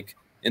 or they're like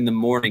in the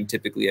morning,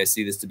 typically I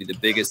see this to be the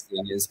biggest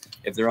thing, is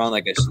if they're on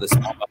like a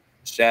small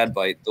shad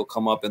bite, they'll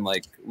come up in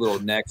like little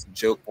necks and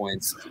choke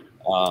points,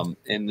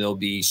 and they'll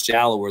be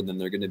shallower than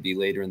they're going to be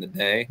later in the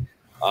day.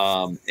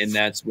 And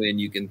that's when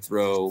you can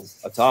throw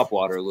a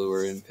topwater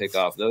lure and pick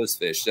off those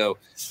fish. So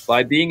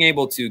by being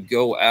able to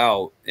go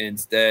out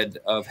instead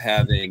of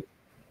having,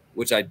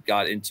 which I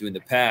got into in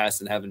the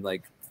past, and having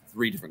like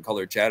 3 different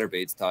colored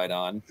chatterbaits tied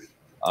on,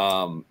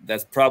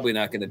 that's probably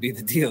not going to be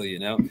the deal, you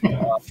know?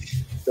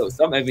 So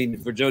I mean,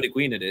 for Jody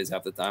Queen, it is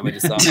half the time. I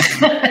just saw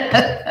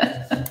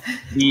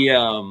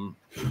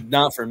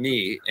not for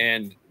me.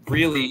 And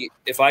really,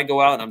 if I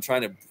go out and I'm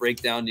trying to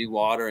break down new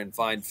water and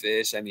find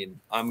fish, I mean,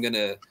 I'm going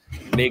to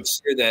make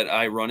sure that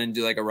I run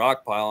into like a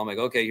rock pile. I'm like,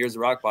 okay, here's a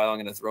rock pile. I'm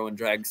going to throw and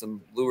drag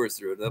some lures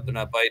through it. They're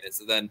not biting it.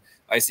 So then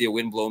I see a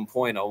wind-blown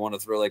point. I'll want to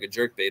throw like a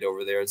jerk bait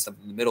over there and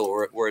something in the middle,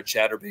 or a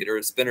chatterbait or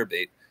a spinner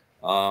bait,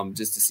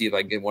 just to see if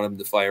I can get one of them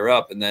to fire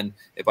up. And then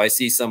if I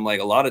see some, like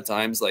a lot of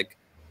times, like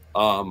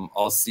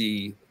I'll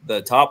see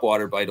the top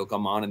water bite will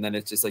come on, and then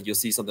it's just like you'll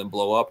see something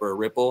blow up or a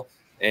ripple,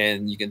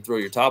 and you can throw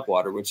your top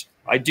water, which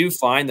I do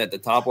find that the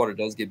top water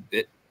does get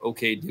bit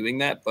okay doing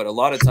that. But a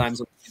lot of times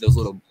when you see those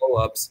little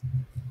blow-ups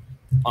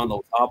on the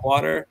top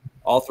water,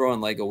 I'll throw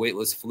in like a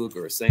weightless fluke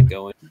or a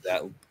Senko, and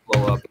that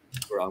blow up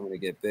where I'm going to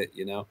get bit,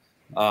 you know?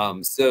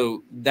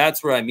 So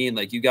that's where I mean,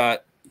 like you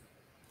got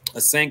a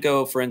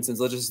Senko, for instance,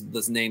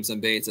 let's name some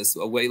baits,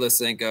 a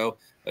weightless Senko,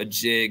 a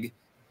jig,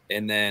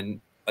 and then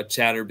a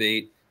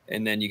chatterbait,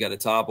 and then you got a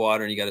top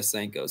water and you got a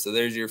Senko. So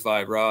there's your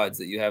 5 rods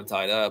that you have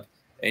tied up,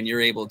 and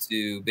you're able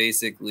to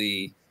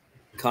basically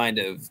kind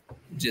of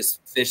just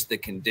fish the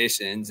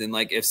conditions. And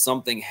like if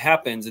something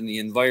happens in the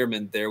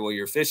environment there while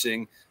you're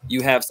fishing,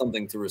 you have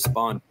something to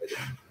respond with.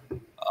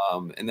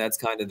 And that's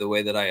kind of the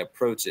way that I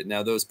approach it.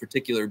 Now, those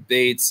particular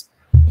baits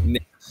may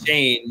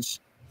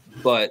change,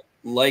 but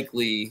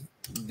likely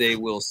they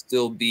will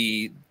still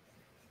be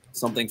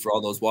something for all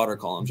those water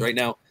columns. Right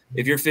now,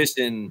 if you're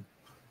fishing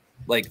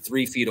like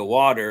 3 feet of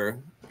water,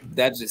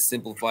 that just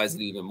simplifies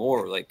it even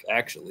more, like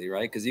actually,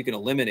 right? Because you can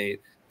eliminate,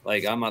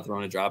 like, I'm not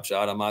throwing a drop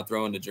shot, I'm not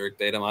throwing the jerk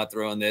bait, I'm not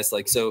throwing this.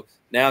 Like, so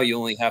now you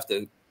only have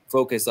to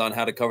focus on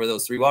how to cover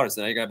those 3 waters.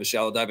 So now you're gonna have a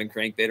shallow diving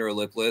crankbait or a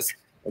lipless,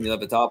 and you'll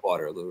have a top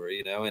water lure,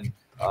 you know, and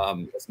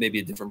that's maybe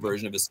a different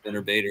version of a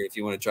spinner bait, or if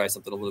you want to try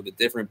something a little bit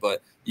different,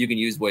 but you can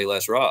use way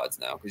less rods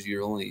now because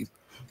you're only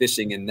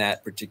fishing in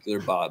that particular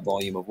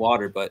volume of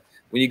water. But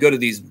when you go to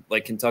these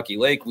like Kentucky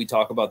Lake, we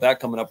talk about that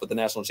coming up with the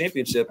national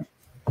championship.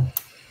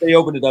 They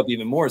opened it up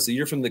even more. So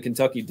you're from the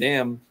Kentucky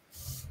Dam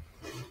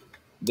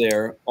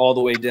there all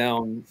the way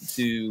down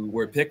to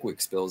where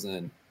Pickwick spills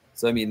in.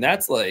 So, I mean,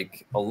 that's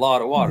like a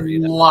lot of water. You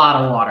know? A lot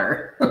of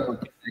water.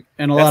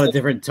 And a lot of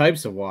different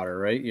types of water,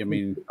 right? I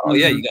mean, oh,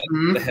 yeah, you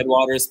got the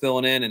headwater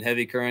spilling in and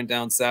heavy current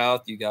down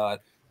south. You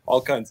got all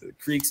kinds of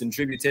creeks and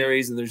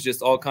tributaries, and there's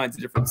just all kinds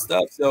of different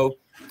stuff. So,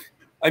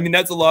 I mean,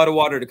 that's a lot of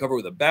water to cover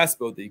with a bass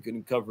boat that you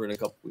couldn't cover in a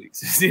couple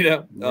weeks, you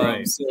know?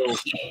 Right.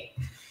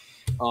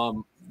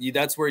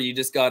 That's where you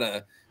just got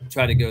to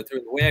try to go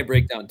through. The way I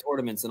break down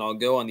tournaments and I'll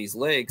go on these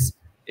lakes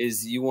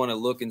is you want to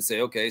look and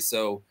say, okay,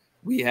 so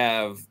we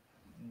have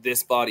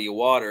this body of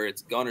water.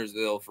 It's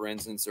Gunnersville, for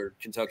instance, or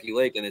Kentucky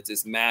Lake, and it's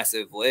this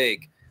massive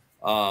lake.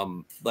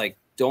 Like,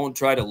 don't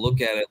try to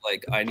look at it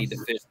like I need to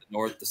fish the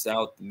north, the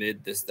south, the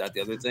mid, this, that,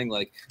 the other thing.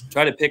 Like,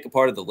 try to pick a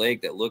part of the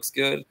lake that looks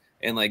good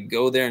and like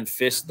go there and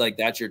fish like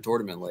that's your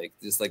tournament lake,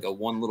 just like a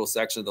one little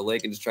section of the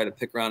lake, and just try to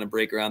pick around and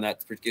break around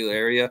that particular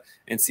area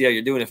and see how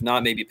you're doing. If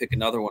not, maybe pick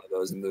another one of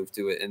those and move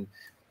to it. And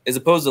as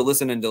opposed to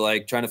listening to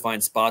like trying to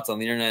find spots on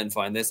the internet and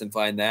find this and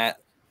find that,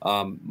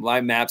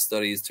 my map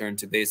studies turn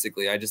to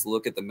basically I just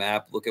look at the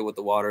map, look at what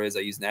the water is.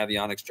 I use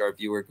Navionics, Chart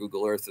Viewer,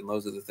 Google Earth, and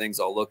those are the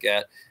things I'll look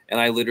at. And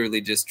I literally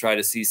just try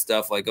to see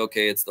stuff like,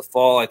 okay, it's the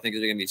fall. I think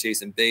they're going to be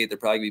chasing bait. They're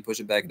probably going to be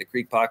pushing back into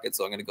creek pockets.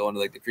 So I'm going to go into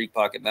like the creek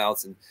pocket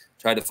mouths and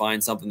try to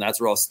find something. That's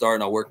where I'll start,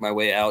 and I'll work my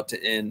way out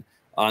to in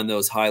on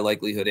those high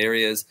likelihood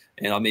areas.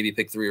 And I'll maybe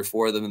pick 3 or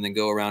 4 of them and then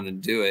go around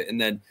and do it.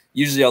 And then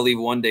usually I'll leave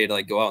one day to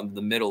like go out into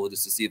the middle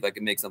just to see if I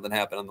can make something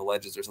happen on the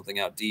ledges or something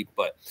out deep.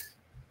 But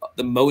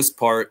the most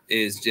part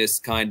is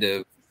just kind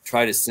of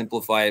try to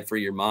simplify it for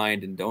your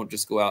mind and don't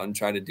just go out and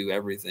try to do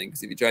everything.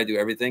 Because if you try to do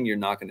everything, you're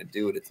not going to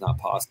do it. It's not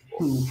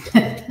possible.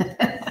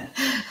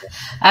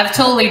 I've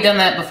totally done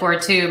that before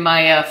too.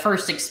 My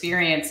first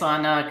experience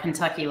on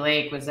Kentucky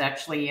Lake was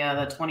actually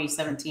the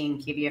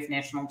 2017 KBF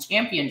National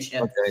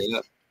Championship. Okay,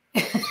 yeah.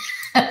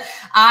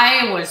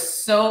 I was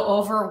so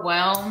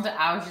overwhelmed.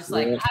 I was just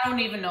like, I don't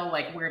even know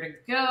like where to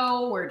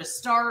go, where to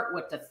start,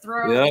 what to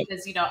throw,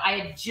 because you know I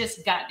had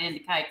just gotten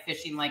into kayak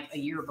fishing like a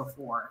year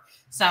before,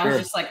 so I was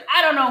just like,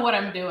 I don't know what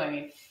I'm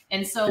doing.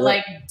 And so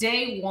like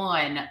day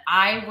one,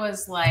 I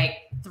was like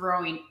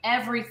throwing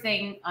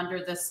everything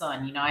under the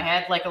sun. You know, I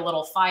had like a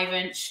little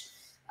 5-inch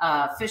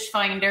fish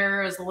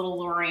finder as a little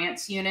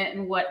Lowrance unit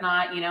and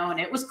whatnot, you know, and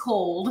it was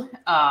cold,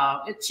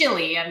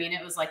 chilly. I mean,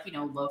 it was like, you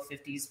know, low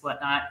 50s,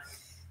 whatnot.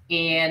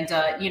 And,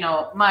 you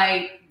know,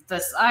 the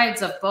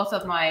sides of both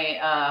of my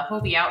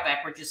Hobie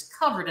Outback were just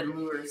covered in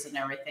lures and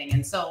everything.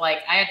 And so like,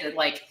 I had to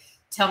like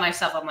tell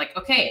myself, I'm like,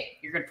 okay,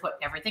 you're going to put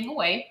everything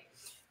away.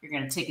 You're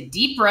going to take a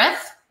deep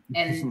breath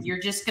and you're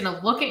just going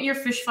to look at your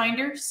fish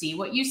finder, see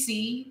what you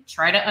see,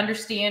 try to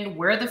understand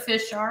where the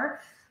fish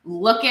are.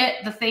 Look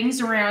at the things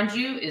around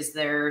you. Is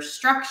there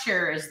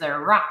structure? Is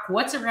there rock?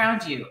 What's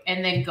around you?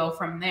 And then go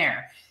from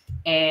there.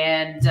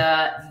 And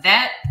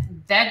that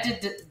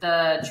did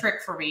the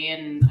trick for me.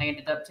 And I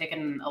ended up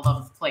taking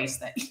 11th place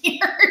that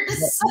year.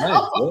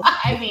 So,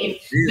 I mean,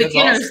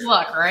 beginner's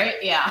luck, right?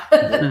 Yeah.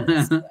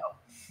 So.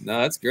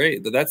 No, that's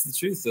great. But that's the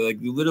truth. So, like,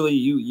 you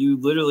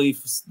literally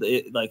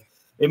like,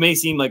 it may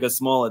seem like a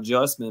small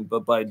adjustment,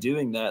 but by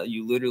doing that,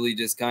 you literally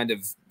just kind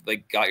of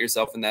like got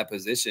yourself in that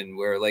position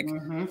where like,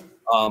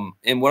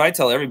 and what I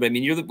tell everybody, I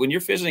mean, when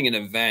you're fishing an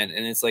event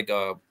and it's like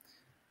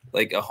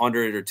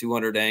 100 or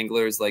 200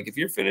 anglers, like if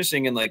you're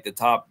finishing in like the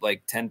top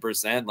like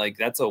 10%, like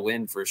that's a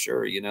win for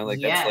sure, you know, like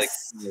that's like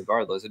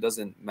regardless, it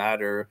doesn't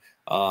matter.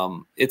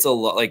 It's a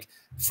lot, like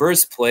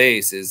first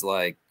place is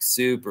like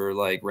super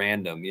like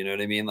random, you know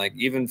what I mean? Like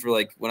even for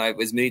like when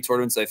as many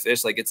tournaments I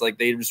fish, like it's like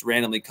they just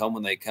randomly come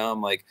when they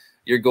come. Like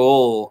your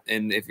goal,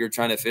 and if you're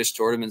trying to fish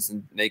tournaments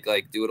and make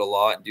like do it a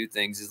lot and do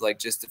things, is like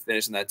just to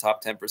finish in that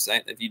top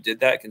 10%. If you did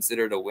that,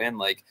 consider it a win,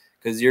 like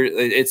because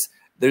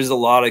there's a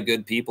lot of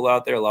good people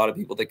out there, a lot of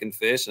people that can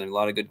fish, and a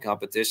lot of good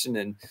competition.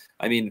 And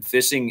I mean,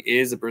 fishing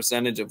is a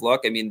percentage of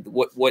luck. I mean,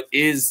 what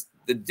is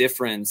the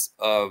difference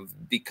of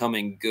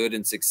becoming good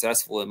and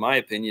successful, in my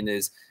opinion,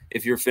 is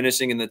if you're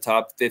finishing in the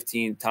top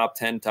 15, top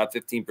 10, top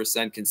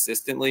 15%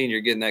 consistently, and you're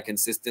getting that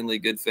consistently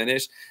good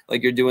finish,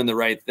 like you're doing the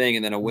right thing,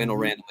 and then a win will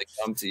randomly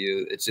come to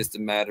you. It's just a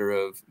matter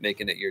of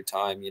making it your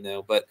time, you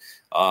know, but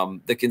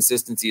the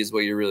consistency is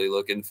what you're really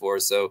looking for.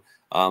 So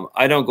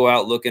I don't go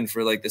out looking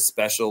for like the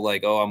special,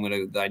 like, oh,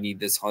 I need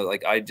this.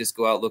 Like I just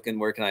go out looking,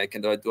 where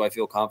do I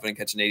feel confident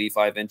catching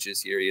 85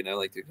 inches here? You know,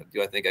 like,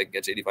 do I think I can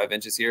catch 85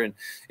 inches here? And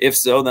if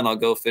so, then I'll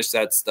go fish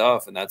that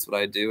stuff. And that's what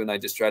I do. And I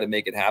just try to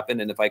make it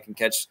happen. And if I can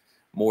catch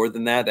more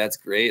than that, that's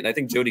great. And I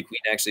think Jody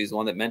Queen actually is the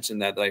one that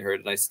mentioned that I heard,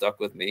 and I stuck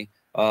with me.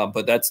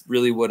 But that's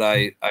really what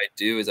I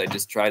do, is I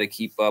just try to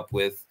keep up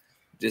with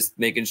just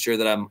making sure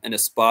that I'm in a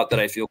spot that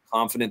I feel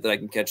confident that I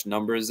can catch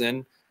numbers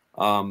in.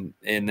 And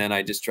then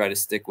I just try to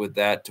stick with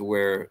that to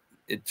where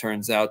it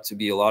turns out to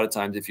be a lot of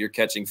times, if you're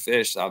catching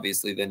fish,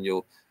 obviously, then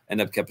you'll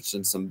end up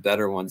catching some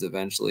better ones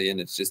eventually.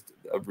 And it's just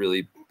a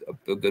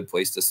good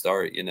place to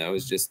start, you know,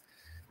 is just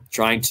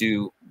trying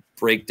to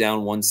break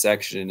down one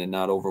section and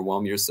not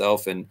overwhelm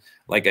yourself. And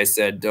like I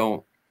said,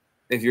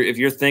 if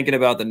you're thinking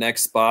about the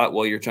next spot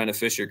while you're trying to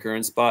fish your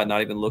current spot,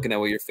 not even looking at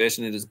what you're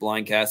fishing and just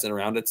blind casting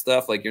around at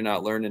stuff, like you're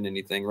not learning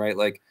anything, right?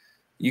 Like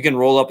you can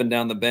roll up and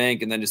down the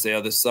bank and then just say,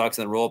 oh, this sucks,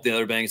 and then roll up the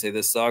other bank and say,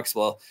 this sucks.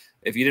 Well,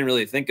 if you didn't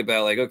really think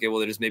about like, okay, well,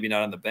 they're just maybe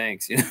not on the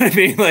banks, you know what I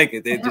mean? Like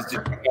they just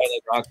like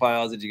rock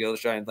piles that you go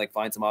to try and like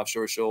find some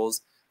offshore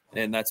shoals.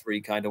 And that's where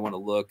you kind of want to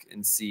look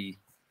and see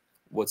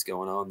what's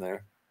going on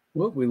there.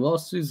 Well, we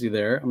lost Susie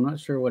there. I'm not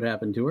sure what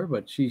happened to her,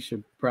 but she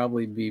should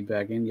probably be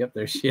back in. Yep,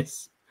 there she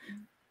is.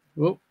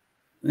 Whoop.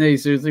 Hey,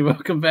 Susie,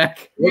 welcome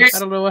back. I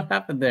don't know what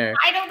happened there.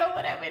 I don't know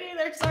what happened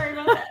either. Sorry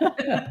about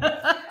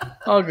that.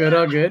 All good,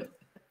 all good.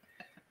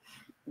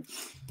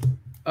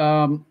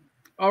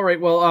 All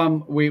right.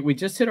 Well, we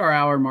just hit our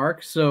hour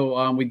mark,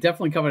 so we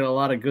definitely covered a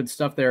lot of good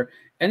stuff there.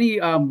 Any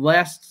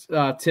last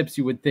tips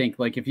you would think,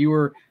 like if you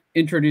were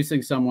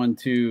introducing someone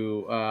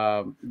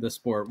to the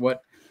sport,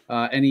 what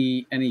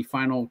any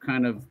final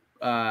kind of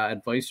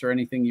advice or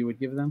anything you would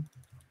give them?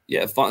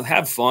 Yeah,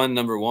 have fun,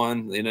 number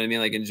one. You know what I mean?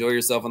 Like enjoy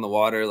yourself in the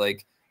water.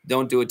 Like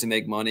don't do it to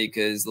make money,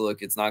 because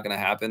look, it's not going to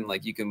happen.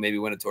 Like you can maybe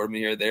win a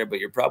tournament here or there, but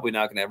you're probably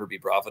not going to ever be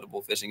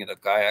profitable fishing in a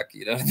kayak.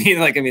 You know what I mean?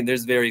 Like, I mean,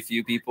 there's very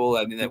few people,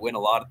 I mean, that win a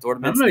lot of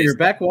tournaments. I don't know, your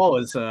back wall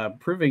is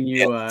proving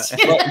you. Well,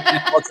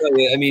 I'll tell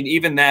you, I mean,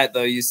 even that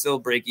though, you still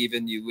break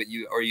even. You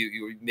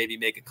maybe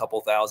make a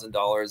couple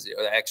 $1,000s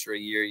extra a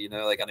year, you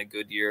know, like on a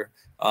good year.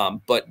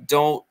 But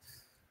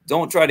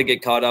don't try to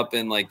get caught up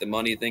in like the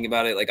money thing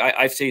about it. Like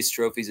I've chased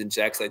trophies and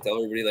checks. I tell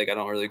everybody, like, I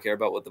don't really care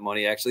about what the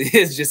money actually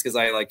is, just because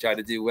I like try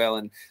to do well.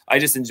 And I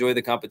just enjoy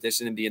the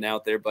competition and being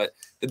out there. But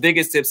the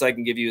biggest tips I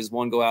can give you is,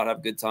 one, go out, have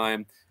a good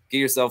time, get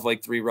yourself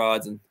like 3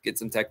 rods and get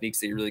some techniques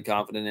that you're really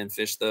confident in,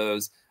 fish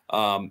those.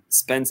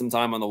 Spend some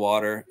time on the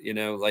water, you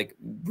know, like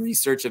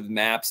research of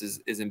maps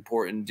is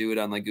important. Do it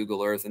on like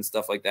Google Earth and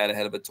stuff like that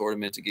ahead of a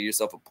tournament to get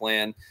yourself a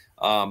plan.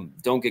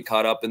 Don't get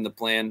caught up in the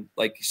plan.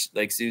 Like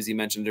Susie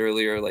mentioned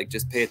earlier, like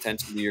just pay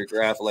attention to your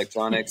graph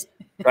electronics,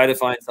 try to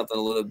find something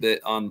a little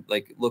bit on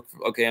like, look,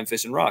 okay, I'm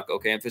fishing rock.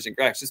 Okay, I'm fishing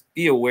cracks. Just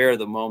be aware of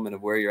the moment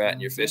of where you're at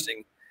and you're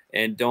fishing,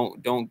 and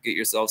don't get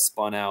yourself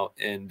spun out.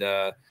 And,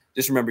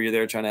 just remember you're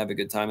there trying to have a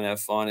good time and have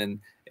fun.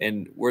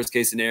 And worst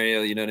case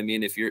scenario, you know what I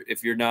mean? If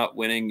you're not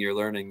winning, you're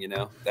learning, you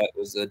know. That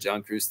was a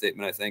John Cruz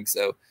statement, I think.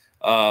 So,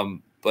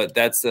 but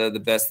that's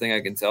the best thing I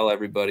can tell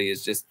everybody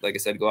is just, like I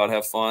said, go out,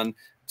 have fun,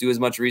 do as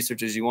much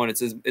research as you want.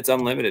 It's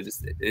unlimited.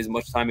 It's as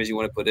much time as you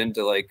want to put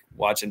into like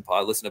listen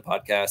to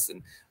podcasts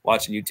and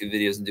watching YouTube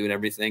videos and doing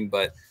everything.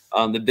 But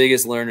the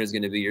biggest learner is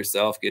going to be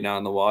yourself, getting out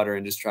in the water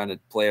and just trying to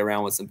play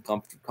around with some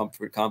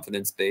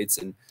confidence baits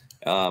and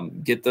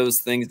get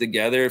those things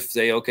together.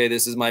 Say, okay,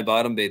 this is my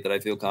bottom bait that I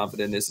feel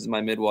confident. This is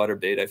my midwater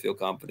bait I feel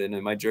confident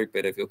in. My jerk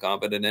bait I feel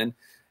confident in,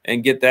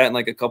 and get that in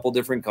like a couple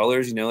different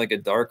colors, you know, like a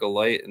dark, a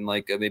light, and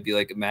like maybe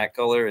like a matte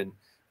color, and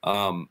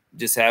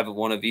just have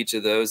one of each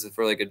of those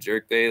for like a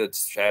jerk bait,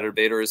 that's shatter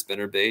bait or a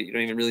spinner bait. You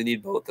don't even really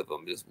need both of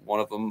them, just one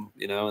of them,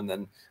 you know, and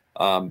then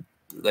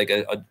like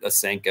a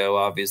Senko,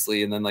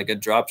 obviously, and then like a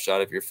drop shot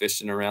if you're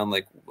fishing around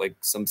like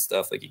some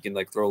stuff, like you can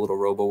like throw a little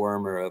robo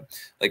worm or a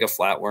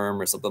flatworm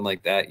or something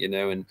like that, you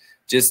know, and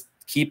just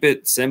keep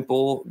it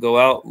simple. Go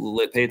out,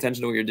 pay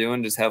attention to what you're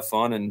doing, just have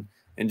fun,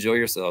 enjoy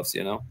yourselves,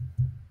 you know?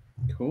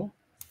 Cool.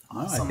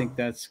 Awesome. I think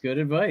that's good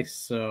advice.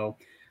 So,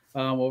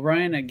 well,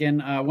 Ryan,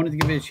 again, I wanted to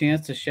give you a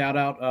chance to shout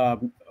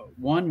out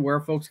one, where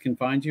folks can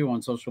find you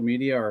on social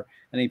media or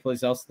any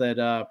place else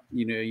that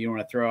you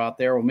want to throw out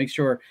there. We'll make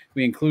sure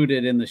we include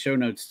it in the show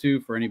notes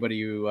too for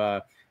anybody who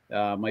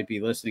might be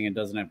listening and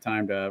doesn't have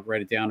time to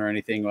write it down or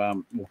anything.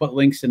 We'll put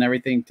links and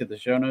everything to the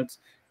show notes.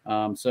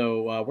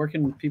 So where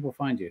can people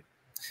find you?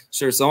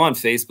 Sure. So on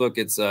Facebook,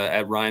 it's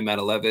at Ryan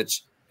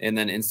Matylewicz, and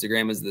then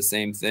Instagram is the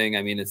same thing.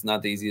 I mean, it's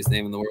not the easiest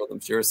name in the world,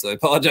 I'm sure, so I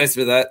apologize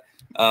for that.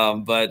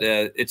 But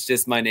it's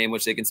just my name,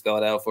 which they can spell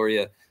it out for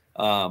you.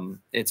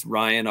 It's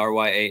Ryan,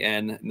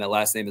 R-Y-A-N, and the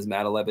last name is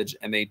Matylewicz,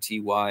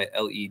 M-A-T-Y-L-E-W-I-C-Z.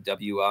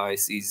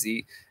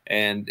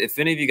 And if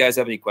any of you guys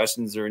have any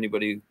questions or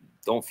anybody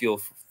don't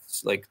feel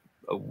like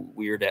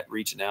weird at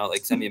reaching out,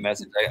 like send me a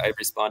message. I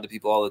respond to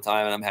people all the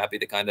time, and I'm happy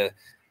to kind of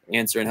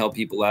answer and help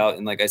people out.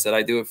 And like I said,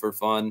 I do it for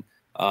fun.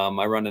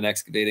 I run an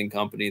excavating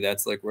company.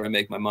 That's like where I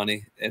make my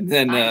money. And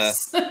then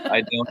Nice.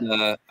 I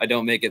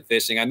don't make it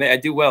fishing. I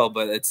do well,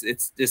 but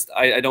it's just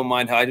I don't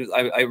mind how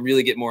I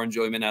really get more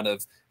enjoyment out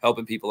of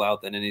helping people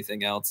out than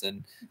anything else.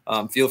 And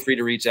feel free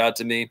to reach out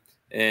to me,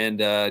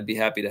 and I'd be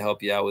happy to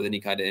help you out with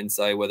any kind of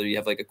insight, whether you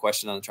have like a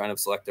question on trying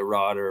to select a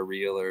rod or a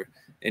reel or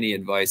any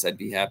advice. I'd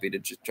be happy to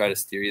just try to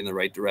steer you in the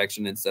right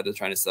direction instead of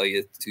trying to sell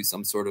you to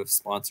some sort of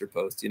sponsor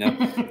post, you know?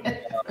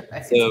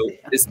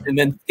 And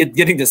then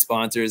getting to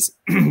sponsors,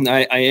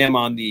 I am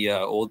on the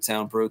Old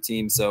Town Pro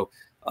team. So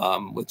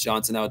with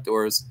Johnson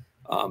Outdoors.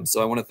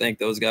 So I want to thank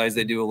those guys.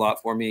 They do a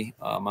lot for me.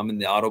 I'm in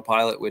the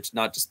autopilot, which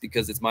not just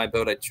because it's my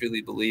boat, I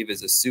truly believe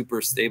is a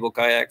super stable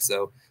kayak.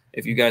 So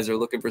if you guys are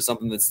looking for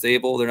something that's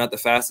stable, they're not the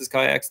fastest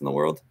kayaks in the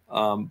world,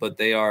 but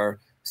they are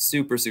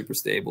super, super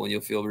stable, and you'll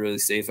feel really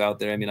safe out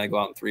there. I mean, I go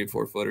out in 3 or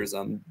 4 footers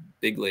on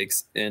big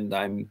lakes, and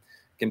I'm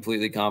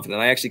completely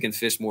confident. I actually can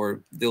fish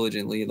more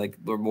diligently, like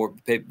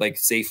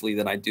safely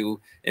than I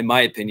do, in my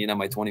opinion, on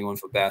my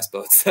 21-foot bass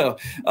boat. So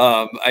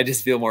I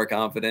just feel more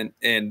confident,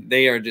 and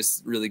they are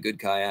just really good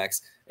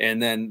kayaks. And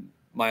then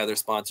my other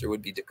sponsor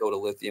would be Dakota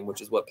Lithium,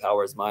 which is what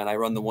powers mine. I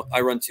run 2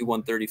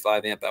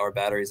 135 amp hour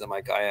batteries on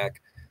my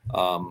kayak.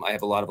 I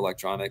have a lot of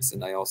electronics,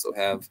 and I also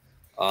have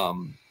a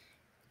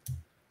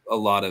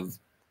lot of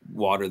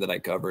water that I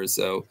cover.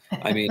 So,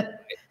 I mean,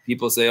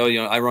 people say,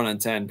 oh, I run on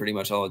 10 pretty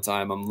much all the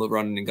time. I'm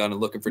running and gun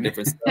and looking for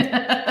different stuff.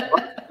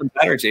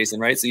 Battery chasing,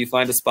 right? So you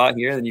find a spot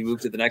here, then you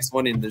move to the next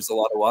one, and there's a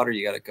lot of water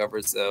you got to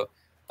cover. So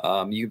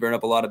you burn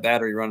up a lot of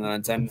battery running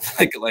on 10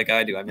 like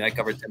I do. I mean, I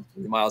cover 10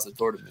 miles of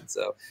tournament.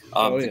 So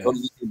Dakota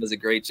does a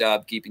great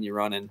job keeping you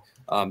running.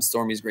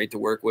 Stormy's great to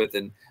work with.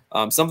 And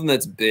something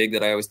that's big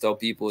that I always tell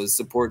people is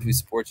support who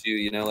supports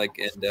you,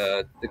 and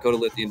Dakota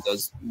Lithium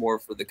does more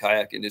for the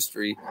kayak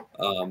industry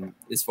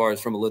as far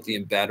as from a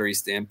lithium battery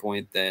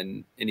standpoint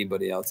than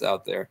anybody else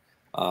out there.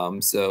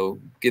 So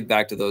give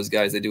back to those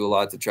guys. They do a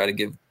lot to try to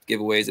give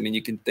giveaways. I mean,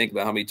 you can think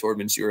about how many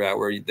tournaments you're at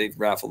where they've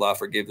raffled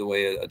off or give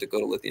away a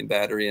Dakota Lithium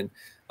battery, and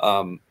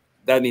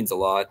that means a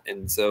lot.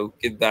 And so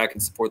give back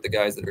and support the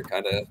guys that are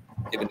kind of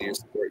giving you your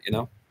support,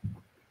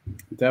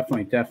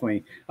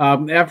 Definitely.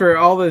 After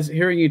all this,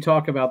 hearing you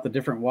talk about the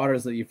different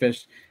waters that you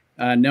fished,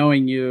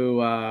 knowing you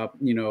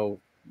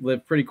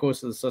live pretty close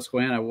to the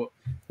Susquehanna,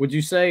 would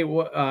you say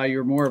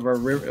you're more of a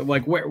river?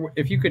 Like, where,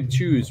 if you could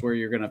choose where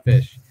you're going to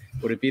fish,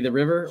 would it be the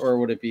river or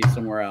would it be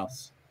somewhere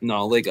else?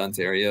 No, Lake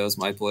Ontario is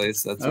my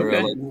place. That's where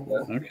I like to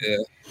go. Okay. Yeah.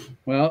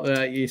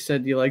 Well, you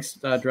said you like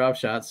drop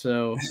shots,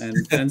 so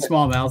and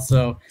smallmouth,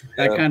 so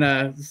that kind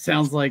of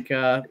sounds like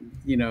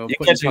you can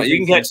catch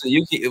them.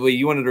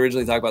 You wanted to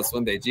originally talk about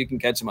swim baits. You can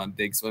catch them on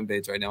big swim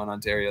baits right now in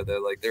Ontario.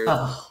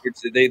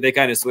 They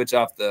kind of switch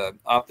off the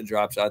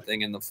drop shot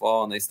thing in the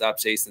fall, and they stop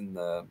chasing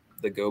the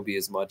goby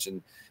as much,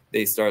 and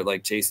they start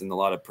like chasing a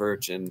lot of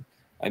perch. And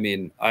I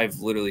mean, I've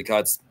literally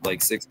caught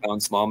like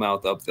 6-pound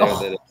smallmouth up there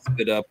that have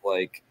spit up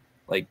like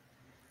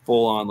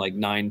full on like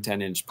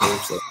 9-10 inch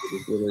perch.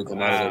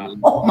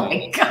 Oh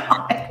my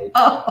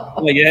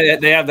god! Like, yeah,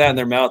 they have that in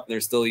their mouth, and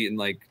they're still eating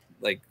like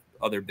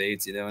other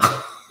baits, And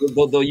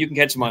though you can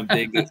catch them on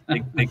big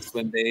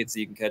swim baits,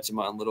 you can catch them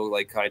on little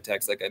like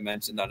Kitex, like I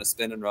mentioned, on a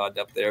spinning rod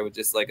up there with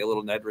just like a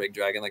little Ned rig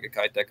dragging like a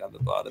Kitex on the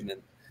bottom,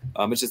 and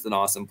it's just an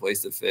awesome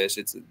place to fish.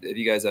 If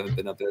you guys haven't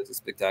been up there, it's a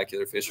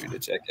spectacular fishery to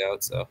check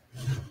out. So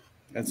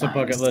that's a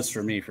bucket list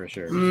for me for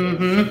sure.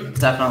 Mm-hmm.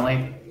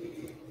 Definitely.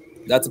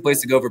 That's a place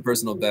to go for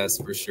personal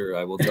best for sure.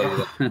 I will tell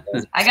you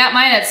that. I got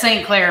mine at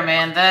St. Clair,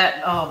 man.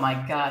 Oh my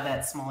god,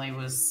 that smallie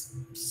was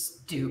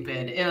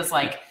stupid. It was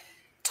like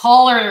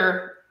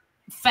taller,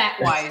 fat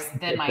wise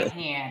than my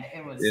hand.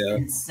 It was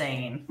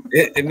insane.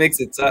 It makes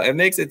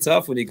it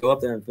tough when you go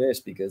up there and fish,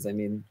 because I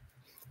mean,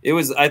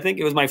 I think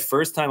it was my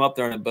first time up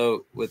there on a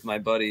boat with my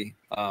buddy.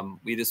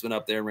 We just went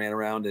up there and ran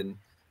around, and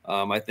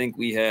I think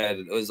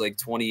it was like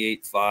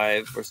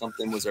 28.5 or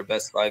something was our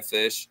best 5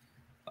 fish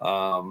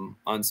on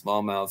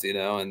smallmouth,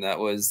 and that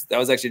was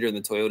actually during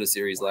the Toyota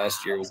series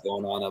last year was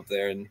going on up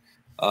there, and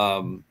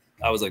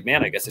I was like,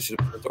 man, I guess I should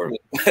have put a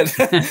tournament.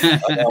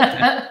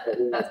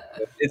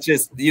 It's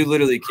just, you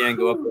literally can't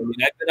go up there. I mean,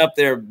 I've been up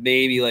there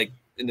maybe like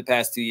in the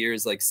past 2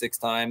 years like 6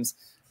 times,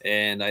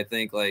 and I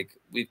think like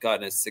we've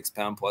gotten a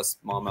 6-pound plus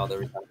smallmouth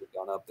every time we've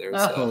gone up there.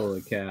 So.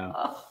 Holy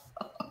cow,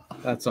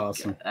 that's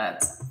awesome.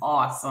 That's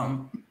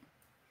awesome.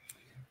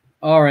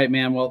 All right,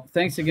 man. Well,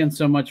 thanks again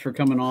so much for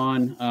coming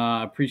on.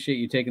 Appreciate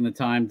you taking the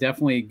time.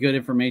 Definitely good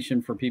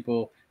information for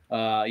people.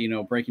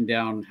 Breaking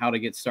down how to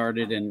get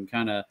started and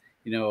kind of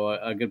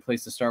a good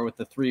place to start with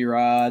the 3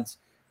 rods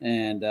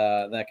and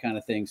that kind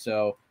of thing.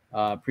 So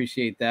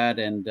appreciate that,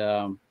 and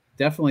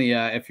definitely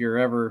if you're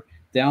ever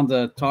down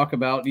to talk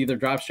about either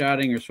drop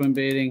shotting or swim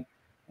baiting,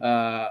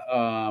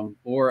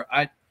 or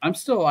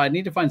I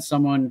need to find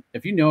someone.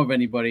 If you know of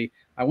anybody,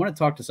 I want to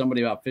talk to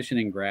somebody about fishing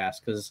in grass,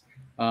 because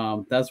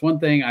that's one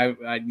thing.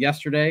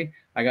 Yesterday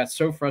I got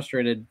so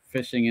frustrated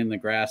fishing in the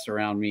grass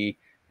around me,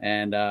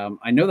 and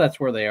I know that's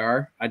where they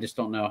are. I just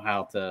don't know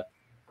how to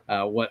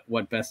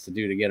what best to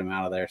do to get them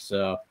out of there.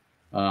 So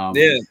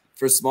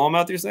for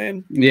smallmouth, you're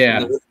saying?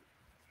 Yeah.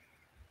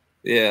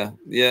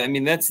 I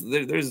mean,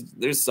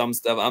 there's some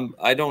stuff.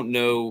 I don't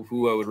know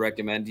who I would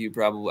recommend to you.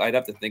 Probably I'd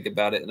have to think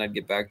about it, and I'd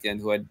get back to you on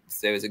who I'd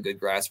say was a good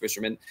grass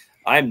fisherman.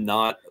 I'm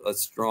not a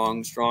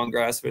strong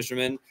grass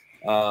fisherman.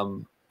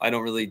 I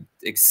don't really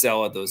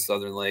excel at those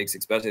southern lakes,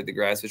 especially at the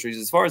grass fisheries.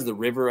 As far as the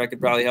river, I could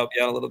probably help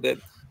you out a little bit.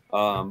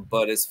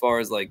 But as far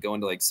as like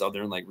going to like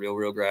southern, like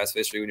real grass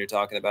fishery, when you're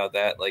talking about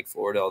that, like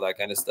Florida, all that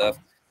kind of stuff,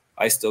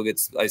 I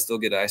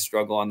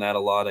struggle on that a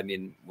lot. I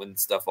mean, when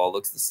stuff all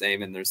looks the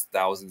same and there's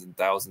thousands and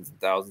thousands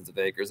and thousands of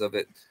acres of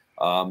it,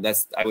 I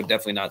would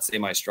definitely not say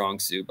my strong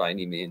suit by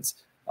any means.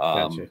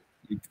 Gotcha.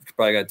 You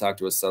probably got to talk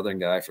to a southern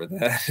guy for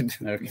that.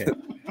 Okay.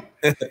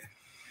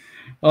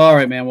 All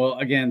right, man. Well,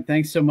 again,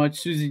 thanks so much.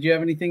 Susie, do you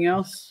have anything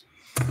else?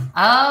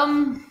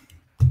 Not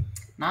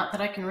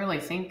that I can really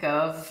think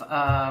of.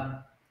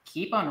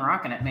 Keep on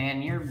rocking it,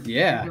 man. You're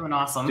doing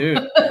awesome.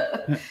 Dude.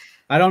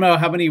 I don't know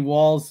how many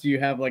walls do you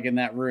have like in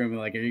that room.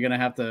 Like, are you gonna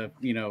have to,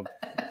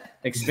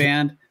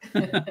 expand?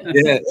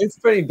 Yeah, it's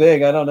pretty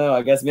big. I don't know.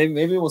 I guess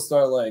maybe we'll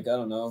start like, I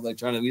don't know, like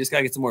we just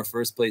gotta get some more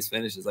first place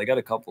finishes. I got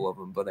a couple of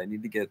them, but I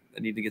need to get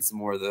some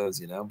more of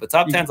those, But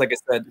top 10s, like I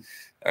said,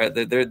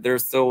 they're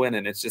still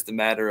winning. It's just a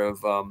matter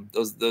of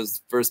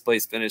those first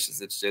place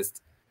finishes. It's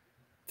just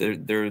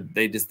they're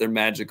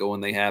magical when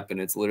they happen.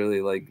 It's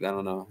literally like, I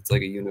don't know, it's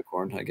like a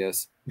unicorn, I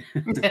guess.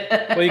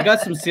 Well, you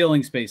got some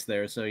ceiling space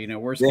there, so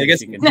worst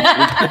case you can.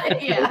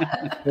 Yeah.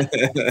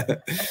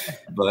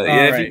 But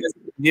if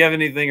you have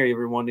anything, or you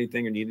ever want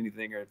anything, or need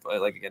anything, or if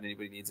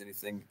anybody needs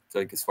anything,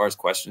 like as far as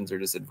questions or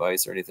just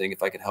advice or anything,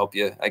 if I can help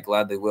you, I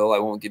gladly will. I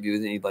won't give you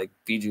any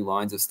feed you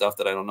lines of stuff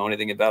that I don't know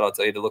anything about. I'll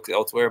tell you to look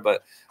elsewhere.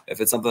 But if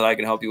it's something I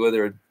can help you with,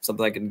 or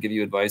something I can give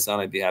you advice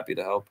on, I'd be happy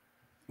to help.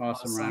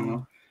 Awesome.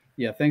 Ryan.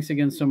 Yeah, thanks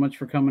again so much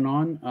for coming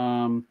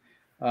on.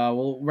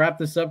 We'll wrap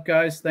this up,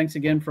 guys. Thanks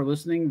again for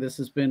listening. This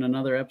has been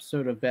another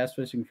episode of Bass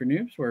Fishing for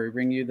Noobs, where we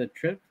bring you the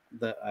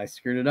I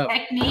screwed it up.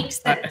 Techniques,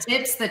 the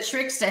tips, the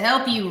tricks to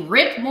help you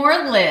rip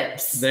more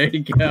lips. There you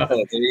go.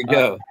 There you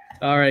go.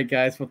 All right,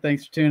 guys. Well,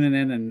 thanks for tuning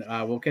in, and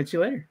we'll catch you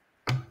later.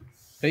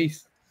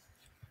 Peace.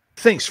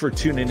 Thanks for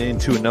tuning in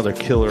to another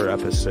killer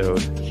episode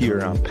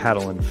here on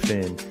Paddle and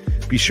Fin.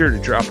 Be sure to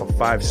drop a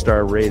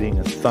 5-star rating,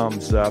 a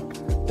thumbs up,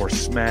 or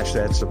smash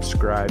that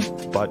subscribe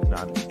button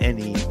on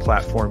any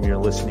platform you're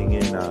listening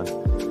in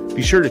on.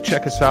 Be sure to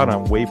check us out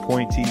on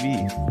Waypoint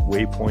TV,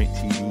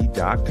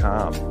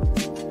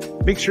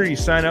 waypointtv.com. Make sure you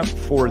sign up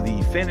for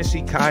the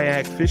Fantasy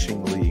Kayak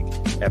Fishing League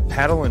at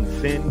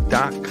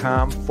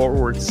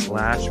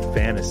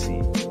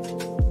paddleandfin.com/fantasy.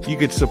 You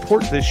could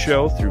support this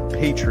show through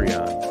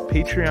Patreon,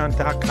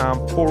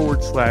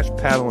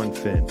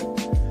 patreon.com/paddleandfin.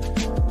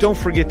 Don't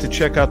forget to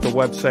check out the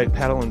website,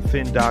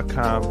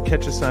 paddleandfin.com.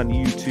 Catch us on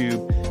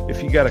YouTube.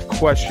 If you got a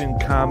question,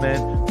 comment,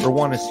 or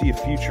want to see a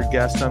future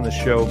guest on the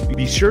show,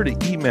 be sure to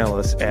email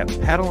us at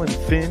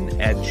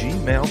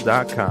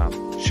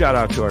paddleandfin@gmail.com. Shout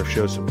out to our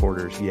show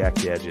supporters, Yak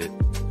Gadget.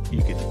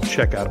 You can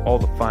check out all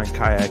the fine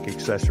kayak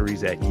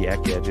accessories at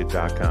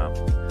yakgadget.com.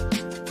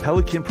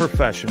 Pelican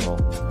Professional.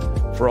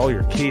 For all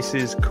your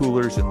cases,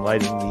 coolers, and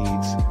lighting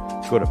needs,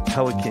 go to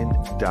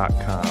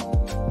pelican.com.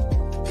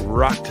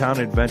 Rocktown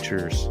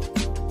Adventures.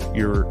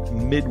 Your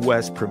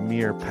Midwest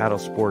premier paddle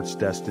sports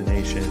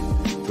destination,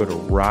 go to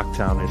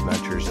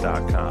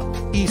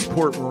rocktownadventures.com.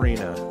 Eastport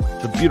Marina,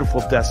 the beautiful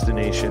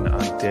destination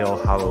on Dale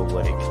Hollow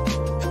Lake.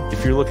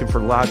 If you're looking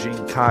for lodging,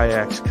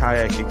 kayaks,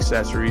 kayak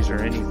accessories, or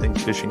anything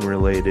fishing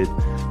related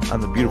on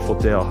the beautiful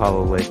Dale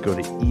Hollow Lake, go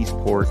to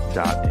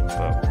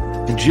eastport.info.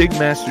 And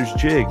Jigmasters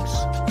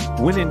Jigs.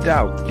 When in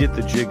doubt, get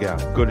the jig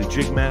out. Go to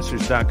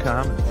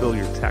jigmasters.com and fill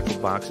your tackle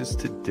boxes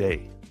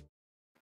today.